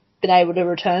she's been able to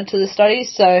return to the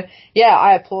studies. So yeah,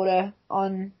 I applaud her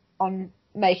on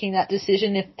making that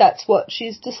decision if that's what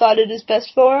she's decided is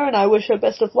best for her, and I wish her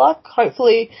best of luck.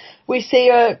 Hopefully we see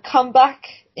her come back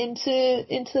into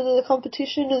the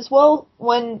competition as well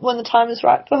when the time is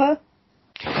right for her.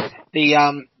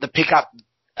 The pickup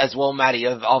as well, Maddie,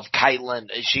 of Caitlin.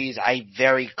 She's a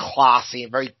very classy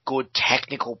and very good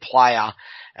technical player,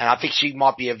 and I think she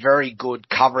might be a very good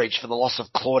coverage for the loss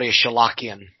of Claudia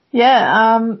Shalakian.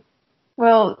 Yeah,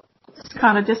 well, it's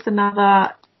kind of just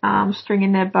another string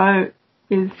in their bow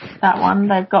with that one.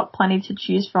 They've got plenty to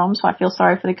choose from, so I feel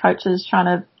sorry for the coaches trying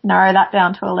to narrow that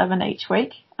down to 11 each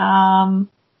week.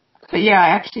 But yeah, I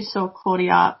actually saw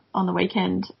Claudia on the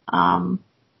weekend, and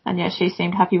yeah, she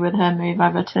seemed happy with her move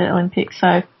over to Olympic.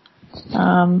 So,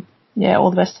 yeah, all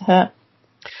the best to her.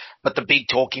 But the big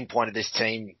talking point of this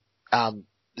team,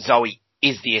 Zoe,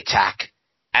 is the attack.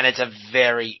 And it's a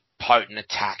very potent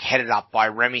attack headed up by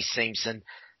Remy Simpson,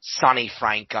 Sunny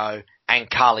Franco, and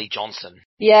Carly Johnson.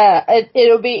 Yeah,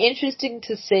 it'll be interesting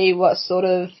to see what sort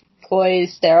of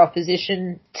ploys their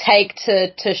opposition take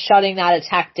to shutting that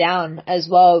attack down as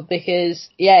well, because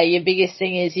yeah, your biggest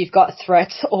thing is you've got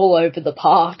threats all over the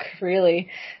park, really.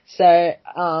 So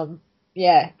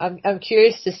yeah, I'm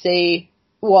curious to see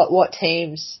what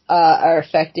teams are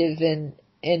effective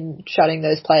in shutting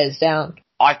those players down.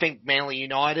 I think Manly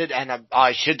United, and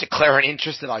I should declare an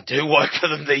interest that I do work for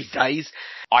them these days.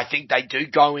 I think they do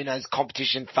go in as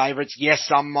competition favourites. Yes,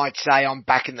 some might say I'm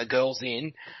backing the girls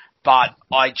in, but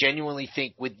I genuinely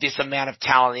think with this amount of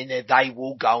talent in there, they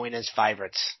will go in as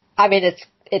favourites. I mean,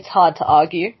 it's hard to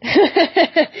argue,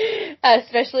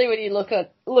 especially when you look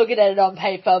at it on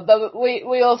paper. But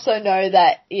we also know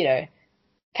that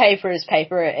paper is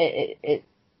paper. It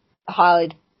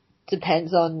highly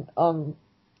depends on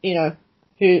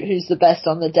who's the best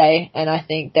on the day, and I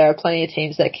think there are plenty of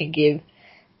teams that can give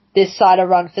this side a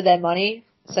run for their money,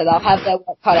 so they'll have their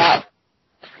work cut out.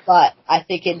 But I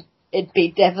think it'd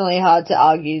be definitely hard to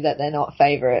argue that they're not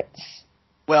favourites.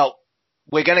 Well,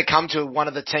 we're going to come to one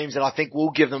of the teams that I think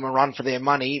will give them a run for their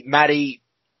money. Maddie,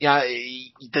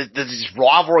 there's this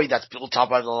rivalry that's built up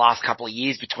over the last couple of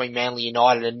years between Manly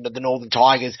United and the Northern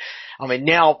Tigers. I mean,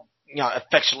 now,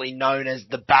 affectionately known as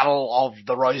the Battle of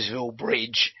the Roseville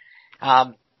Bridge.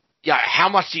 How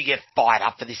much do you get fired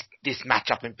up for this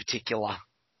matchup in particular?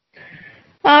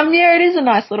 Yeah, it is a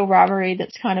nice little rivalry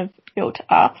that's kind of built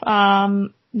up.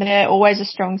 They're always a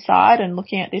strong side, and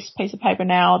looking at this piece of paper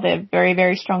now, they're very,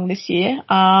 very strong this year.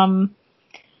 But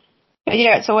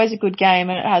yeah, it's always a good game,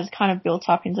 and it has kind of built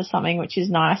up into something which is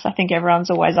nice. I think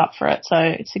everyone's always up for it, so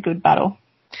it's a good battle.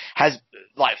 Has,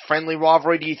 friendly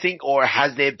rivalry, do you think, or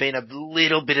has there been a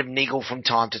little bit of niggle from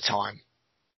time to time?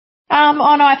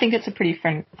 Oh no, I think it's a pretty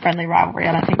friendly rivalry.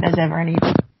 I don't think there's ever any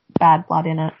bad blood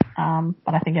in it.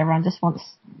 But I think everyone just wants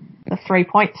the 3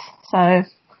 points, so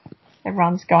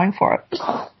everyone's going for it.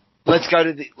 Let's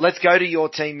go to your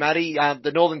team, Maddie,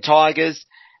 the Northern Tigers,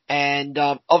 and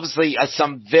obviously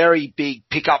some very big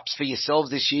pickups for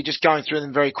yourselves this year. Just going through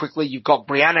them very quickly, you've got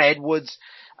Brianna Edwards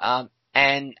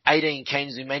and 18 Keane,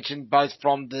 as we mentioned, both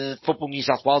from the Football New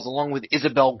South Wales, along with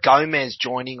Isabel Gomez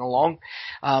joining along.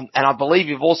 And I believe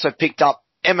you've also picked up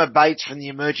Emma Bates from the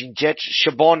Emerging Jets,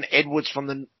 Siobhan Edwards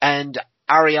and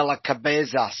Ariella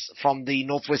Cabezas from the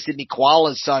Northwest Sydney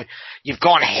Koalas. So you've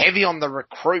gone heavy on the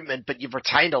recruitment, but you've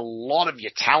retained a lot of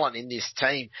your talent in this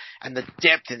team, and the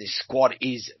depth in this squad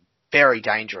is very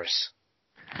dangerous.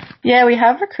 Yeah, we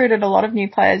have recruited a lot of new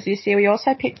players this year. We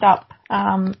also picked up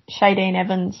Shadeen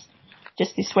Evans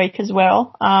just this week as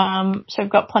well. So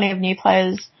we've got plenty of new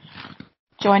players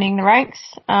joining the ranks,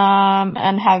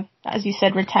 and have, as you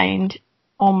said, retained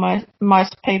almost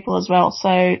most people as well.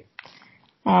 So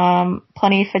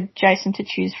plenty for Jason to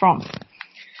choose from.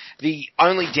 The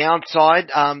only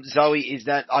downside, Zoe, is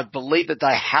that I believe that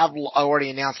they have already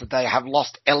announced that they have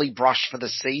lost Ellie Brush for the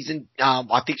season.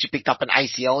 I think she picked up an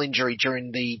ACL injury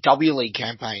during the W League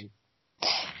campaign.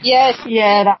 Yes.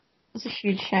 Yeah, that was a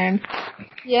huge shame.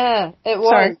 Yeah, it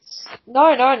was.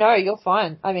 Sorry. No, you're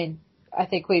fine. I mean, I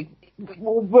think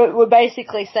we're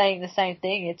basically saying the same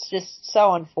thing. It's just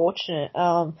so unfortunate.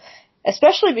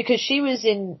 especially because she was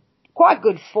in quite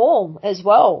good form as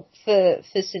well for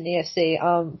Sydney FC.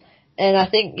 And I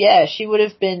think, yeah, she would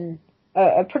have been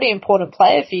a pretty important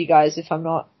player for you guys if I'm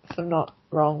not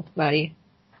wrong, Maddie.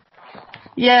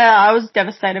 Yeah, I was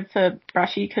devastated for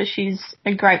Brushy because she's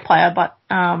a great player, but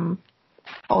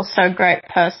also a great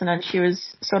person, and she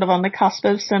was sort of on the cusp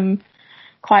of some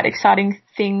quite exciting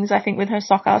things, I think, with her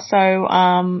soccer.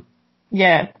 So,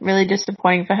 yeah, really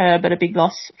disappointing for her, but a big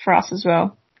loss for us as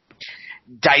well.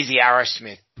 Daisy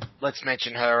Arrowsmith. Let's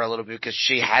mention her a little bit because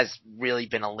she has really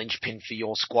been a linchpin for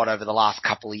your squad over the last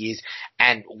couple of years,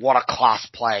 and what a class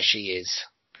player she is.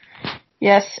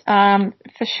 Yes,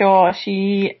 for sure.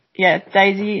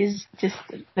 Daisy is just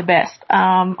the best,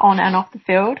 on and off the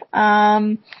field.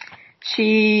 I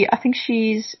think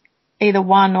she's either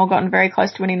won or gotten very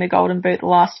close to winning the Golden Boot the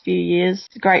last few years.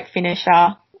 She's a great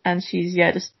finisher, and she's,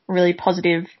 just a really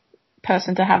positive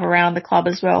person to have around the club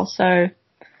as well. So,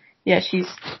 yeah, she's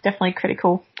definitely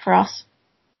critical for us.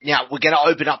 Now, we're going to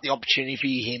open up the opportunity for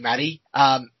you here, Maddie.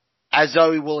 As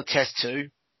Zoe will attest to,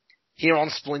 here on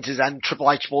Splinters and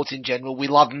Triple H Sports in general, we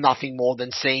love nothing more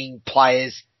than seeing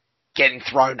players getting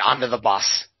thrown under the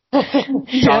bus.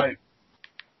 So,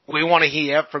 we want to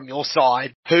hear from your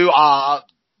side, who are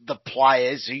the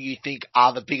players who you think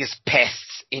are the biggest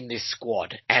pests in this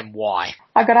squad and why?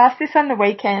 I got asked this on the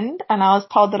weekend and I was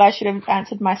told that I should have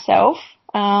answered myself.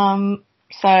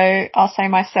 So I'll say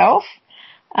myself.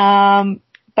 But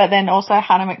then also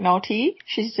Hannah McNulty.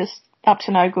 She's just up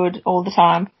to no good all the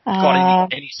time.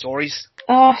 Got any stories?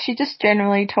 Oh, she just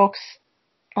generally talks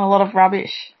a lot of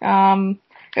rubbish.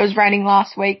 It was raining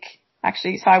last week,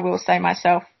 actually, so I will say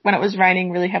myself. When it was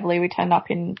raining really heavily, we turned up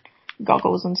in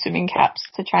goggles and swimming caps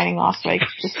to training last week.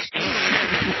 Just,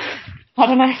 I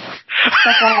don't know. Stuff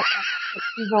like that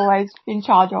she's always in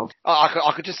charge of.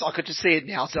 I could just see it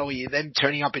now, Zoe. Them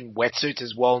turning up in wetsuits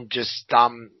as well and just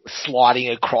sliding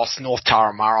across North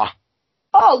Taramara.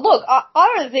 Oh, look,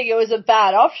 I don't think it was a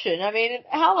bad option. I mean,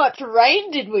 how much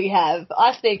rain did we have?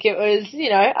 I think it was,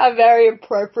 a very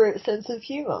appropriate sense of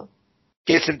humour.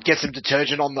 Get some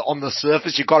detergent on the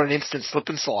surface. You've got an instant slip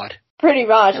and slide. Pretty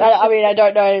much. I mean, I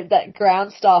don't know that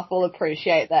ground staff will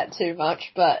appreciate that too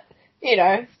much, but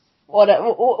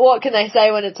what can they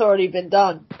say when it's already been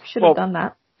done? Should have done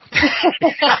that.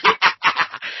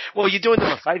 Well, you're doing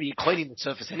them a favour. You're cleaning the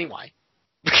surface anyway.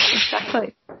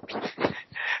 Exactly.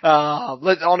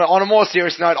 On a more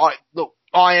serious note,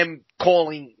 I am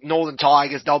calling Northern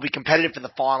Tigers. They'll be competitive for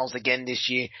the finals again this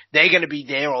year. They're going to be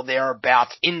there or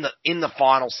thereabouts in the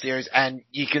final series, and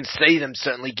you can see them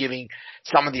certainly giving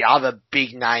some of the other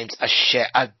big names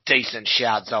a decent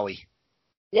shout, Zoe.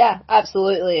 Yeah,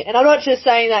 absolutely. And I'm not just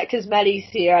saying that because Maddie's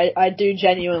here. I do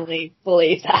genuinely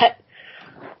believe that.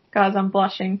 Guys, I'm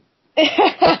blushing.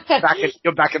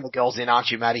 You're backing the girls in, aren't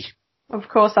you, Maddie? Of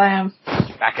course I am.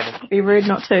 Backing them. It'd be rude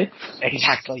not to.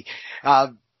 Exactly.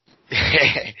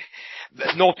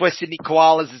 Northwest Sydney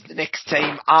Koalas is the next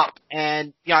team up,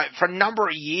 and for a number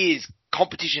of years,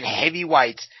 competition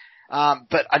heavyweights,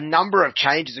 but a number of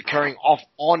changes occurring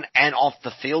on and off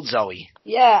the field, Zoe.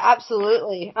 Yeah,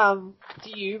 absolutely.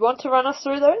 Do you want to run us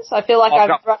through those? I feel like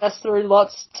I've run us through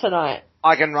lots tonight.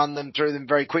 I can run them through them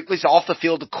very quickly. So off the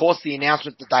field, of course, the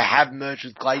announcement that they have merged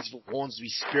with Gladesville Hornsby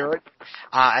Spirit,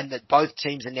 and that both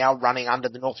teams are now running under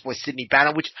the Northwest Sydney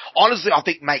banner, which honestly I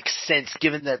think makes sense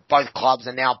given that both clubs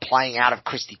are now playing out of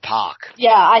Christie Park.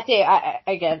 Yeah, I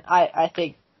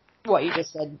think what you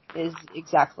just said is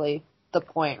exactly the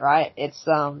point, right? It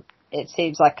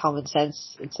seems like common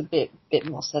sense. It's a bit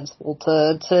more sensible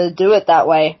to do it that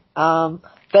way.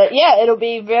 But yeah, it'll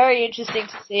be very interesting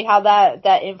to see how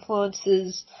that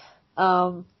influences,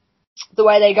 the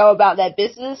way they go about their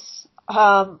business.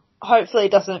 Hopefully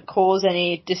it doesn't cause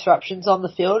any disruptions on the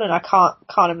field, and I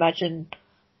can't imagine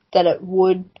that it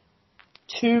would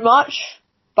too much,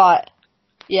 but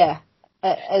yeah,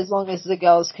 as long as the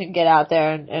girls can get out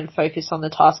there and focus on the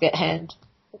task at hand.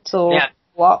 It's all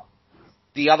what.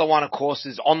 The other one, of course,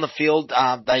 is on the field.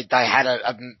 They had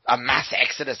a mass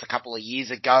exodus a couple of years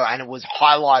ago, and it was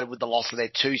highlighted with the loss of their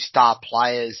two star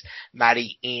players,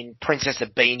 Maddie, in Princess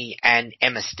Abini and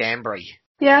Emma Stanbury.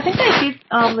 Yeah, I think they did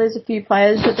lose a few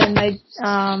players, but then they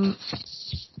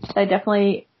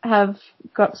definitely have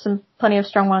got plenty of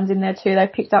strong ones in there too. They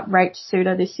picked up Rach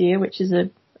Suter this year, which is a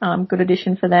good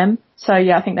addition for them. So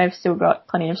yeah, I think they've still got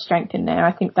plenty of strength in there.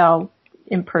 I think they'll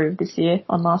improve this year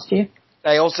on last year.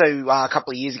 They also, a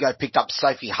couple of years ago, picked up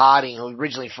Sophie Harding, who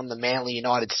originally from the Manly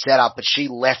United setup, but she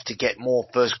left to get more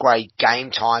first-grade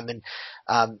game time. And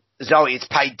Zoe, it's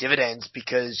paid dividends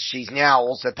because she's now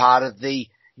also part of the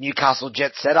Newcastle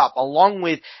Jets setup, along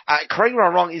with, correct me if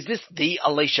I'm wrong, is this the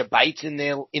Alicia Bates in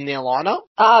their lineup?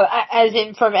 As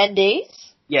in from NDs?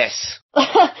 Yes.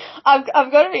 I've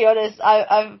got to be honest,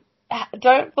 I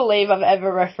don't believe I've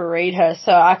ever refereed her,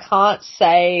 so I can't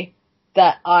say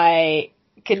that I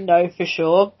can know for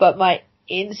sure, but my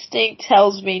instinct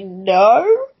tells me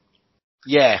no.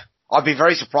 Yeah, I'd be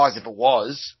very surprised if it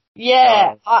was.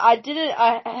 Yeah, I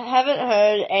haven't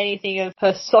heard anything of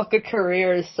her soccer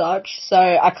career as such, so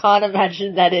I can't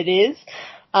imagine that it is.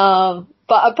 But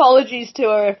apologies to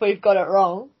her if we've got it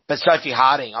wrong. But Sophie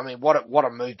Harding, I mean, what a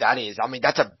move that is. I mean,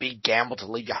 that's a big gamble to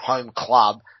leave your home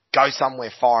club, go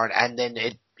somewhere foreign, and then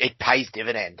it pays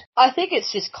dividend. I think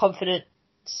it's just confidence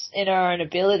in her own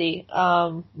ability,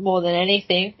 more than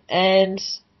anything. And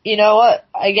you know what?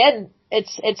 Again,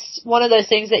 it's one of those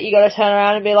things that you got to turn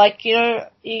around and be like, you know,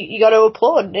 you got to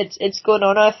applaud. It's good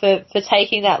on her for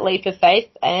taking that leap of faith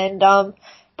and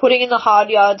putting in the hard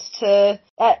yards at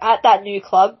that new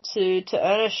club to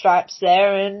earn her stripes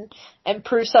there and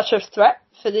prove such a threat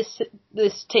for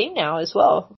this team now as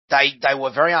well. They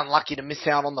were very unlucky to miss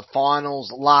out on the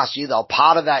finals last year. They were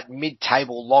part of that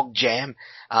mid-table logjam.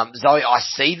 Zoe, I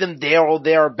see them there or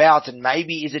thereabouts, and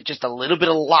maybe is it just a little bit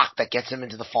of luck that gets them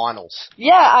into the finals?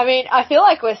 Yeah, I mean, I feel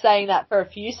like we're saying that for a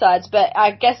few sides, but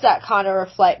I guess that kind of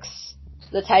reflects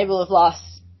the table of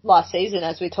last season,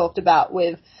 as we talked about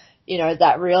with, you know,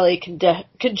 that really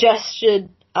congested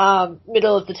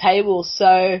middle of the table.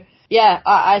 So yeah,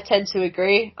 I tend to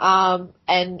agree.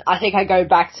 And I think I go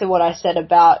back to what I said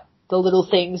about the little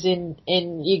things in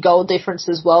your goal difference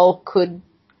as well could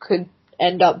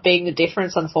end up being the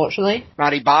difference, unfortunately.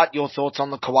 Maddie Bart, your thoughts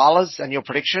on the Koalas and your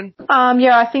prediction?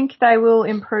 Yeah, I think they will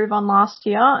improve on last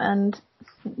year, and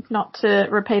not to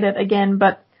repeat it again,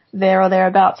 but there or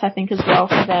thereabouts, I think, as well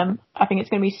for them. I think it's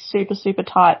going to be super, super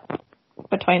tight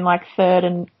between like 3rd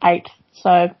and 8th.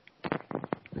 So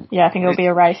yeah, I think it'll be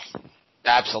a race.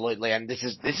 Absolutely, and this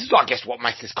is I guess what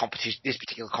makes this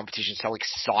particular competition so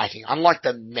exciting. Unlike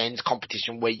the men's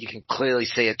competition where you can clearly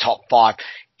see a top 5,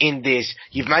 in this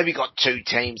you've maybe got 2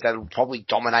 teams that will probably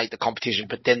dominate the competition,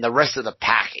 but then the rest of the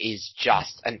pack is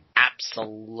just an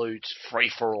absolute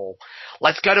free for all.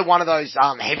 Let's go to one of those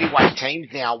heavyweight teams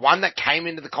now, one that came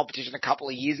into the competition a couple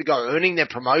of years ago, earning their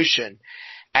promotion,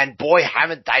 and boy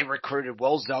haven't they recruited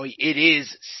well, Zoe. It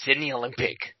is Sydney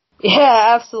Olympic.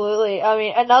 Yeah, absolutely. I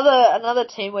mean, another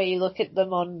team where you look at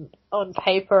them on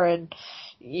paper and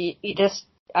you just,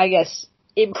 I guess,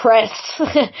 impressed.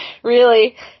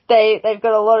 Really, they've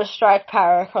got a lot of strike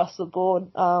power across the board.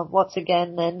 Once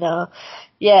again, and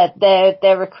yeah,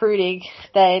 they're recruiting.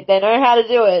 They know how to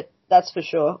do it. That's for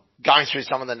sure. Going through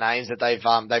some of the names that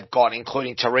they've got,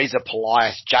 including Teresa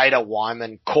Polias, Jada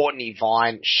Wyman, Courtney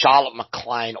Vine, Charlotte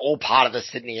McLean, all part of the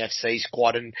Sydney FC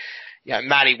squad. And you know,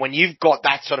 Maddie, when you've got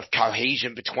that sort of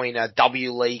cohesion between a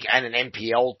W League and an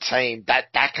NPL team,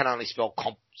 that can only spell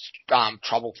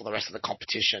trouble for the rest of the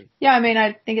competition. Yeah, I mean,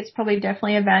 I think it's probably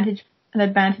definitely an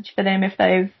advantage for them if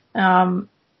they've,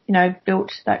 you know,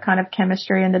 built that kind of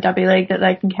chemistry in the W League that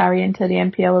they can carry into the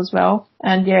NPL as well.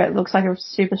 And yeah, it looks like a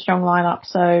super strong lineup.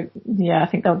 So yeah, I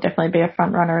think they'll definitely be a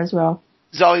front runner as well.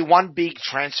 Zoe, one big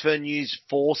transfer news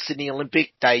for Sydney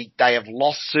Olympic. They have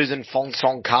lost Susan Fong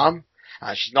Song Kam.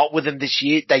 She's not with them this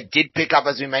year. They did pick up,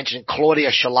 as we mentioned,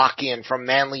 Claudia Shalakian from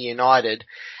Manly United.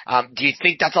 Do you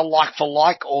think that's a like for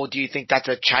like, or do you think that's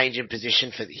a change in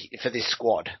position for this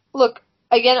squad? Look,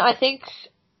 again, I think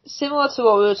similar to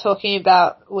what we were talking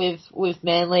about with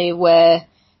Manly, where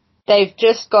they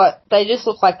just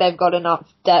look like they've got enough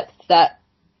depth that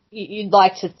you'd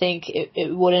like to think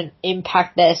it wouldn't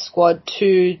impact their squad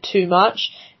too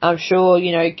much. I'm sure,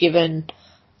 you know, given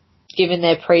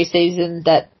their preseason,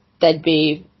 that they'd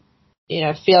be, you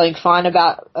know, feeling fine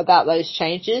about those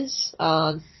changes.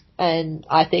 And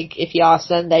I think if you ask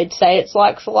them, they'd say it's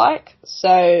like for like.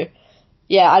 So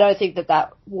yeah, I don't think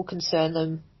that will concern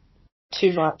them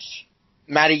too much.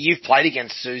 Maddie, you've played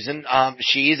against Susan.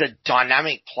 She is a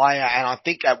dynamic player, and I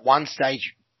think at one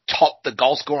stage topped the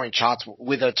goal scoring charts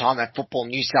with her time at Football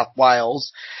New South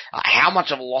Wales. How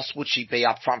much of a loss would she be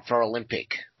up front for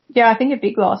Olympic? Yeah, I think a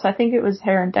big loss. I think it was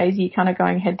her and Daisy kind of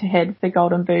going head to head for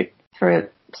Golden Boot for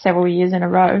several years in a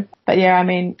row. But yeah, I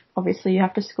mean, obviously you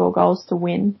have to score goals to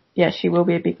win. Yeah, she will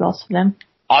be a big loss for them.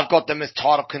 I've got them as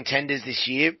title contenders this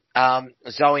year.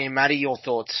 Zoe and Maddie, your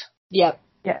thoughts? Yep.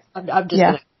 Yeah. I'm just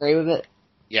going to agree with it.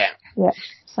 Yeah. Yeah,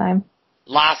 same.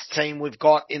 Last team we've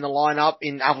got in the lineup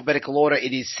in alphabetical order,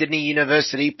 it is Sydney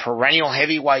University, perennial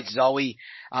heavyweights, Zoe.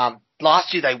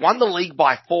 Last year they won the league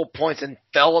by 4 points and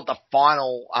fell at the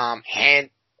final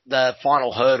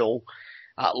hurdle.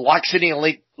 like Sydney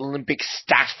Olympic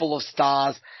stacked full of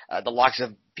stars, the likes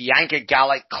of Bianca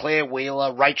Gallick, Claire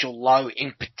Wheeler, Rachel Lowe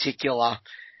in particular.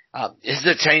 This is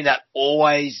a team that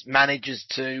always manages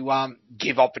to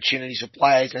give opportunities for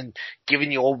players, and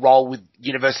given your role with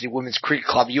University Women's Cricket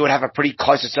Club, you would have a pretty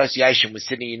close association with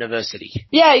Sydney University.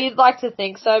 Yeah, you'd like to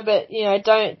think so, but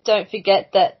don't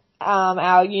forget that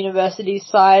our university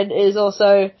side is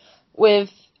also with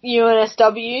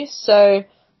UNSW, so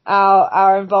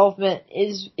our involvement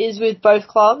is with both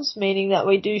clubs, meaning that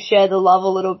we do share the love a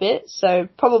little bit, so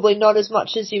probably not as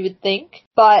much as you would think.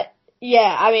 But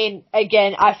yeah, I mean,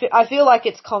 again, I feel like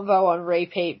it's convo on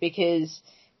repeat because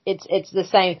it's the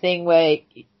same thing where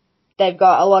they've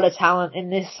got a lot of talent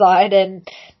in this side and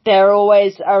they're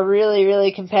always a really,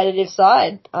 really competitive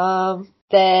side.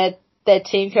 Their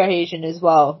team cohesion as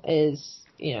well is,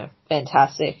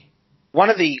 fantastic. One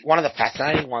of the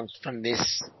fascinating ones from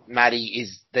this, Maddie,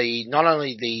 is not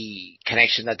only the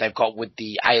connection that they've got with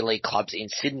the A-League clubs in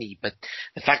Sydney, but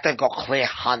the fact they've got Claire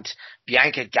Hunt,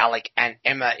 Bianca Gallick, and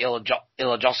Emma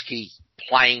Ilajowski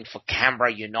playing for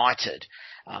Canberra United.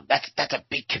 That's a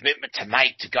big commitment to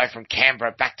make, to go from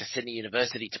Canberra back to Sydney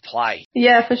University to play.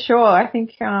 Yeah, for sure. I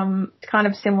think it's kind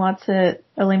of similar to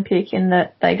Olympic in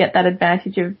that they get that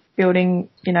advantage of building,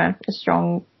 a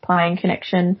strong playing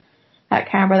connection at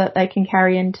Canberra that they can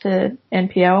carry into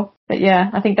NPL. But yeah,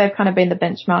 I think they've kind of been the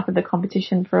benchmark of the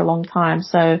competition for a long time,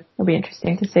 so it'll be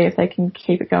interesting to see if they can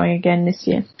keep it going again this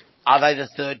year. Are they the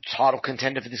third title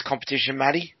contender for this competition,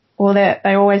 Maddie? Well,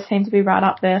 they always seem to be right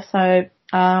up there, so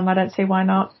I don't see why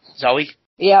not. Zoe?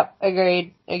 Yep,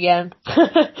 agreed. Again.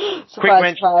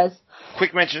 Surprise.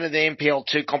 Quick mention of the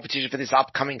NPL2 competition for this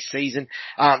upcoming season.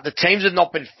 The teams have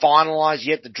not been finalised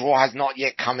yet. The draw has not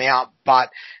yet come out, but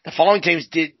the following teams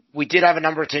we did have a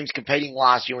number of teams competing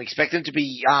last year. We expect them to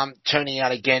be turning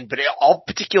out again. But of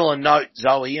particular note,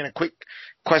 Zoe, and a quick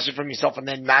question from yourself and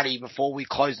then Maddie before we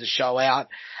close the show out.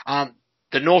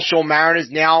 The North Shore Mariners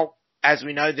now, as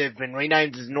we know, they've been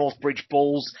renamed as Northbridge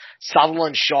Bulls.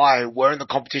 Sutherland Shire, who were in the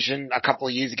competition a couple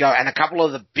of years ago, and a couple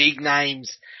of the big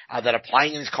names that are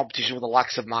playing in this competition with the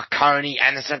likes of Marconi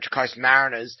and the Central Coast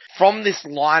Mariners. From this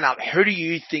lineup, who do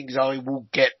you think, Zoe, will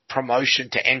get promotion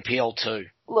to NPL2?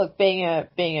 Look, being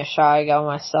a Shire girl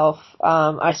myself,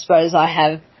 I suppose I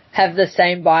have the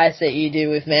same bias that you do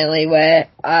with Manly, where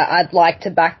I'd like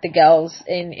to back the girls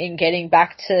in getting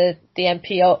back to the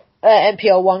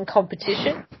NPL1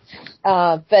 competition.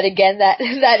 But again,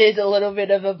 that is a little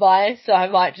bit of a bias, so I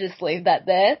might just leave that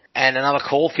there. And another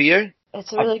call for you?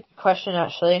 It's a really good question,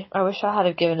 actually. I wish I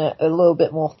had given it a little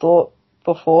bit more thought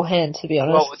beforehand, to be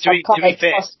honest. Well, to be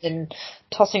fair,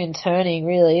 tossing and turning,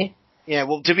 really. Yeah,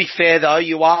 well, to be fair though,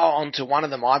 you are onto one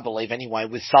of them, I believe, anyway,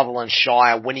 with Sutherland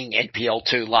Shire winning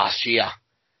NPL2 last year.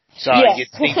 So yes.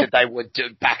 You'd think that they would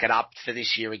back it up for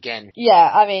this year again. Yeah,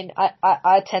 I mean,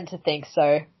 I tend to think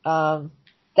so.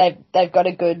 They've got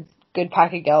a good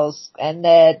pack of girls, and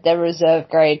their reserve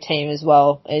grade team as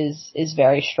well is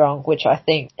very strong, which I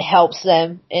think helps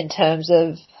them in terms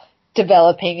of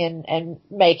developing and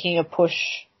making a push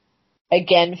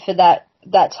again for that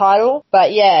title.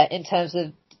 But yeah, in terms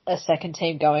of a second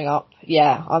team going up,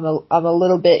 yeah, I'm a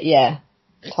little bit, yeah.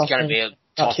 It's going to be a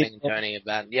tossing and turning of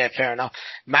that. Yeah, fair enough.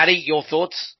 Maddie, your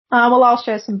thoughts? Well, I'll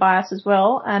show some bias as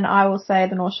well, and I will say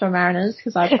the North Shore Mariners,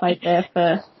 because I played there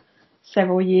for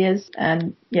several years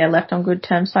and, yeah, left on good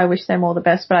terms, so I wish them all the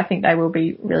best, but I think they will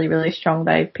be really, really strong.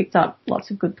 They've picked up lots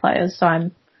of good players, so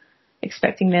I'm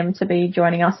expecting them to be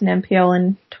joining us in NPL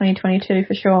in 2022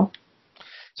 for sure.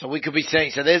 So we could be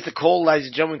seeing, so there's the call, ladies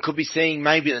and gentlemen, could be seeing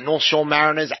maybe the North Shore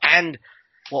Mariners and,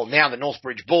 well, now the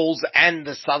Northbridge Bulls and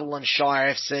the Sutherland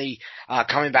Shire FC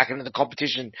coming back into the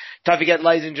competition. Don't forget,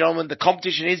 ladies and gentlemen, the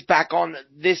competition is back on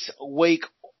this week.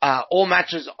 All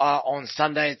matches are on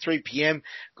Sunday at 3 p.m.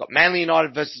 Got Manly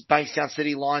United versus Bankstown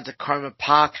City Lions at Cromer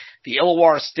Park. The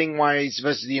Illawarra Stingrays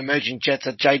versus the Emerging Jets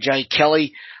at JJ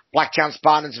Kelly. Blacktown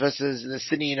Spartans versus the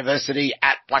Sydney University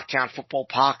at Blacktown Football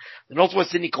Park. The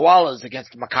Northwest Sydney Koalas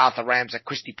against the Macarthur Rams at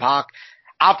Christie Park.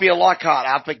 Apia Leichhardt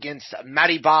up against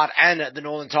Matty Bart and the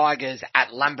Northern Tigers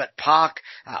at Lambert Park.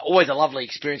 Always a lovely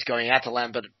experience going out to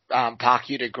Lambert Park.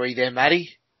 You'd agree there,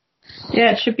 Matty?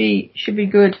 Yeah, it should be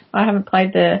good. I haven't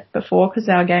played there before because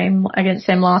our game against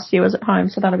them last year was at home,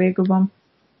 so that'll be a good one.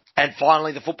 And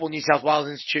finally, the Football New South Wales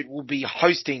Institute will be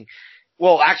hosting,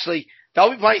 well, actually,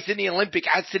 They'll be playing Sydney Olympic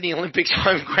at Sydney Olympic's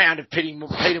home ground at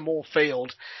Peter Moore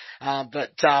Field.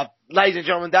 Ladies and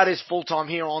gentlemen, that is full time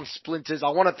here on Splinters.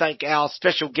 I want to thank our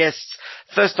special guests.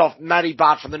 First off, Maddie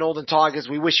Bart from the Northern Tigers.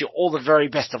 We wish you all the very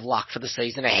best of luck for the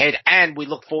season ahead, and we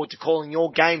look forward to calling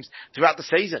your games throughout the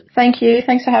season. Thank you.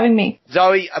 Thanks for having me.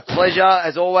 Zoe, a pleasure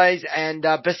as always, and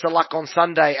best of luck on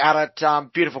Sunday out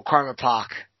at beautiful Cromer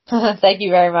Park. Thank you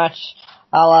very much.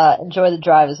 I'll enjoy the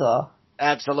drive as well.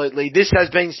 Absolutely. This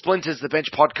has been Splinters, the Bench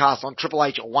podcast on Triple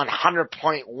H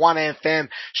 100.1 FM,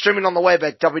 streaming on the web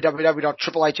at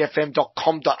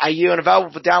www.triplehfm.com.au and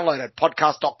available for download at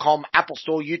podcast.com, Apple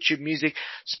Store, YouTube Music,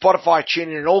 Spotify,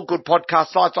 TuneIn, and all good podcast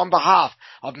sites. On behalf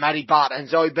of Maddie Bart and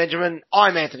Zoe Benjamin,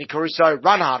 I'm Anthony Caruso.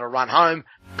 Run hard or run home.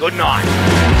 Good night.